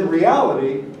 Because in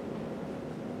reality,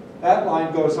 that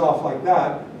line goes off like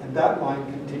that, and that line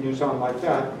continues on like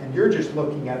that, and you're just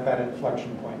looking at that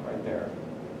inflection point right there.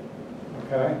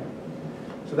 Okay?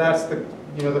 So that's the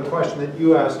question that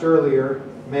you asked earlier,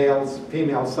 males,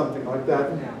 females, something like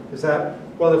that. Yeah. Is that,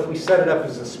 well, if we set it up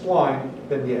as a spline,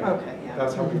 then yeah. Okay, yeah.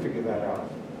 That's how we figure that out.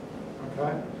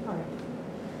 Okay? All right.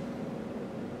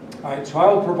 All right, so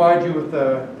I will provide you with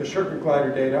the sugar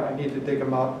glider data. I need to dig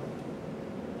them up.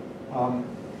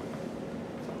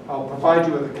 I'll provide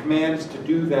you with the commands to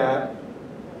do that.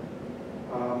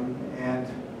 And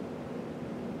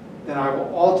then I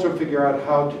will also figure out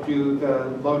how to do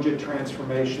the logit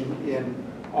transformation in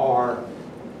R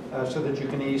so that you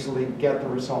can easily get the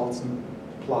results and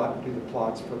do the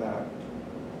plots for that.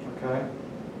 Okay?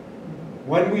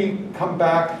 When we come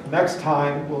back next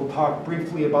time, we'll talk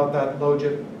briefly about that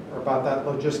logit, or about that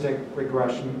logistic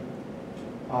regression.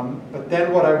 But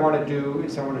then what I want to do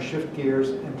is I want to shift gears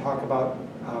and talk about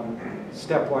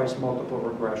stepwise multiple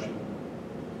regression.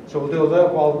 So we'll do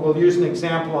that. Well, we'll use an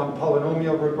example on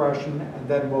polynomial regression, and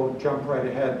then we'll jump right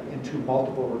ahead into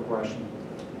multiple regression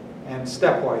and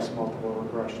stepwise multiple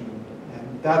regression.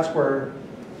 And that's where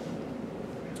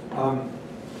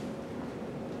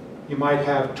you might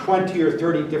have 20 or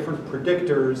 30 different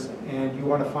predictors, and you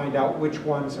want to find out which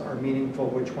ones are meaningful,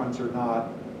 which ones are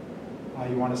not.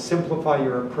 You want to simplify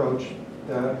your approach.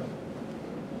 The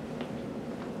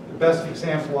best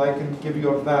example I can give you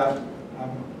of that,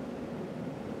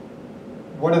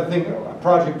 one of the things, a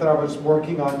project that I was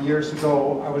working on years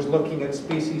ago, I was looking at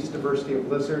species diversity of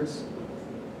lizards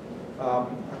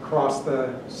across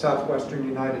the southwestern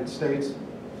United States.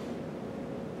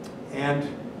 And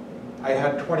I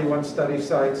had 21 study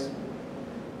sites,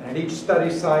 and at each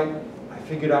study site, I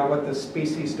figured out what the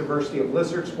species diversity of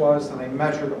lizards was, and I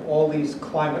measured all these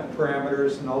climate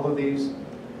parameters and all of these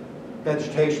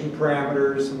vegetation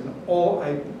parameters, and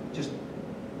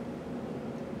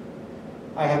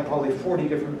I had probably 40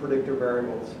 different predictor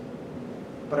variables,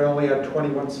 but I only had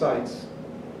 21 sites.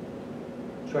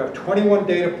 So I have 21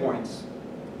 data points,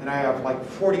 and I have like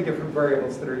 40 different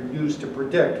variables that are used to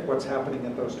predict what's happening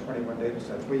at those 21 data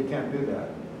sets. Well, you can't do that,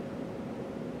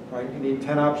 right? You need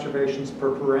 10 observations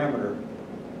per parameter.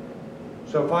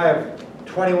 So if I have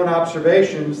 21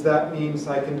 observations, that means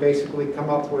I can basically come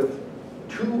up with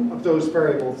 2 of those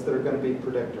variables that are going to be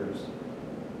predictors.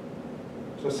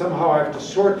 So somehow I have to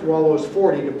sort through all those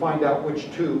 40 to find out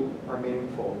which 2 are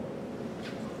meaningful.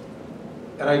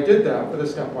 And I did that with a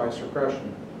stepwise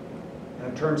regression.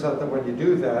 And it turns out that when you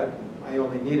do that, I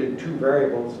only needed 2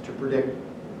 variables to predict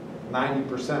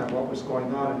 90% of what was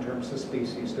going on in terms of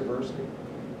species diversity.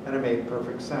 And it made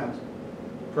perfect sense.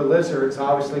 For lizards,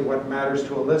 obviously what matters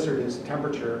to a lizard is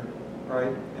temperature,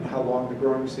 right? And how long the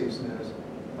growing season is.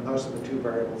 And those are the 2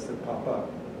 variables that pop up,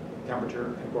 temperature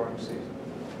and growing season.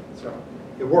 So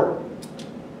it worked.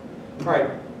 All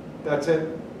right, that's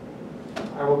it.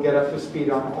 I will get up to speed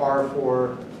on R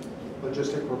for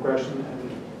logistic regression,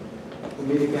 and we'll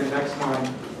meet again next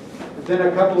time. Within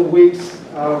a couple of weeks,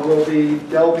 we'll be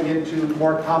delving into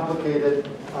more complicated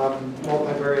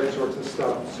multivariate sorts of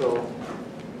stuff. So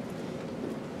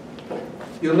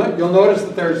you'll notice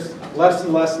that there's less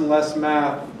and less and less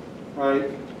math,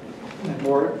 right? And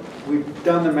more. We've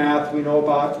done the math. We know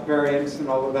about variance and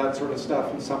all of that sort of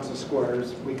stuff and sums of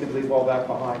squares. We can leave all that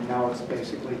behind. Now it's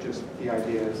basically just the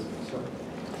ideas. So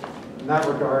in that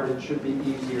regard, it should be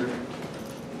easier.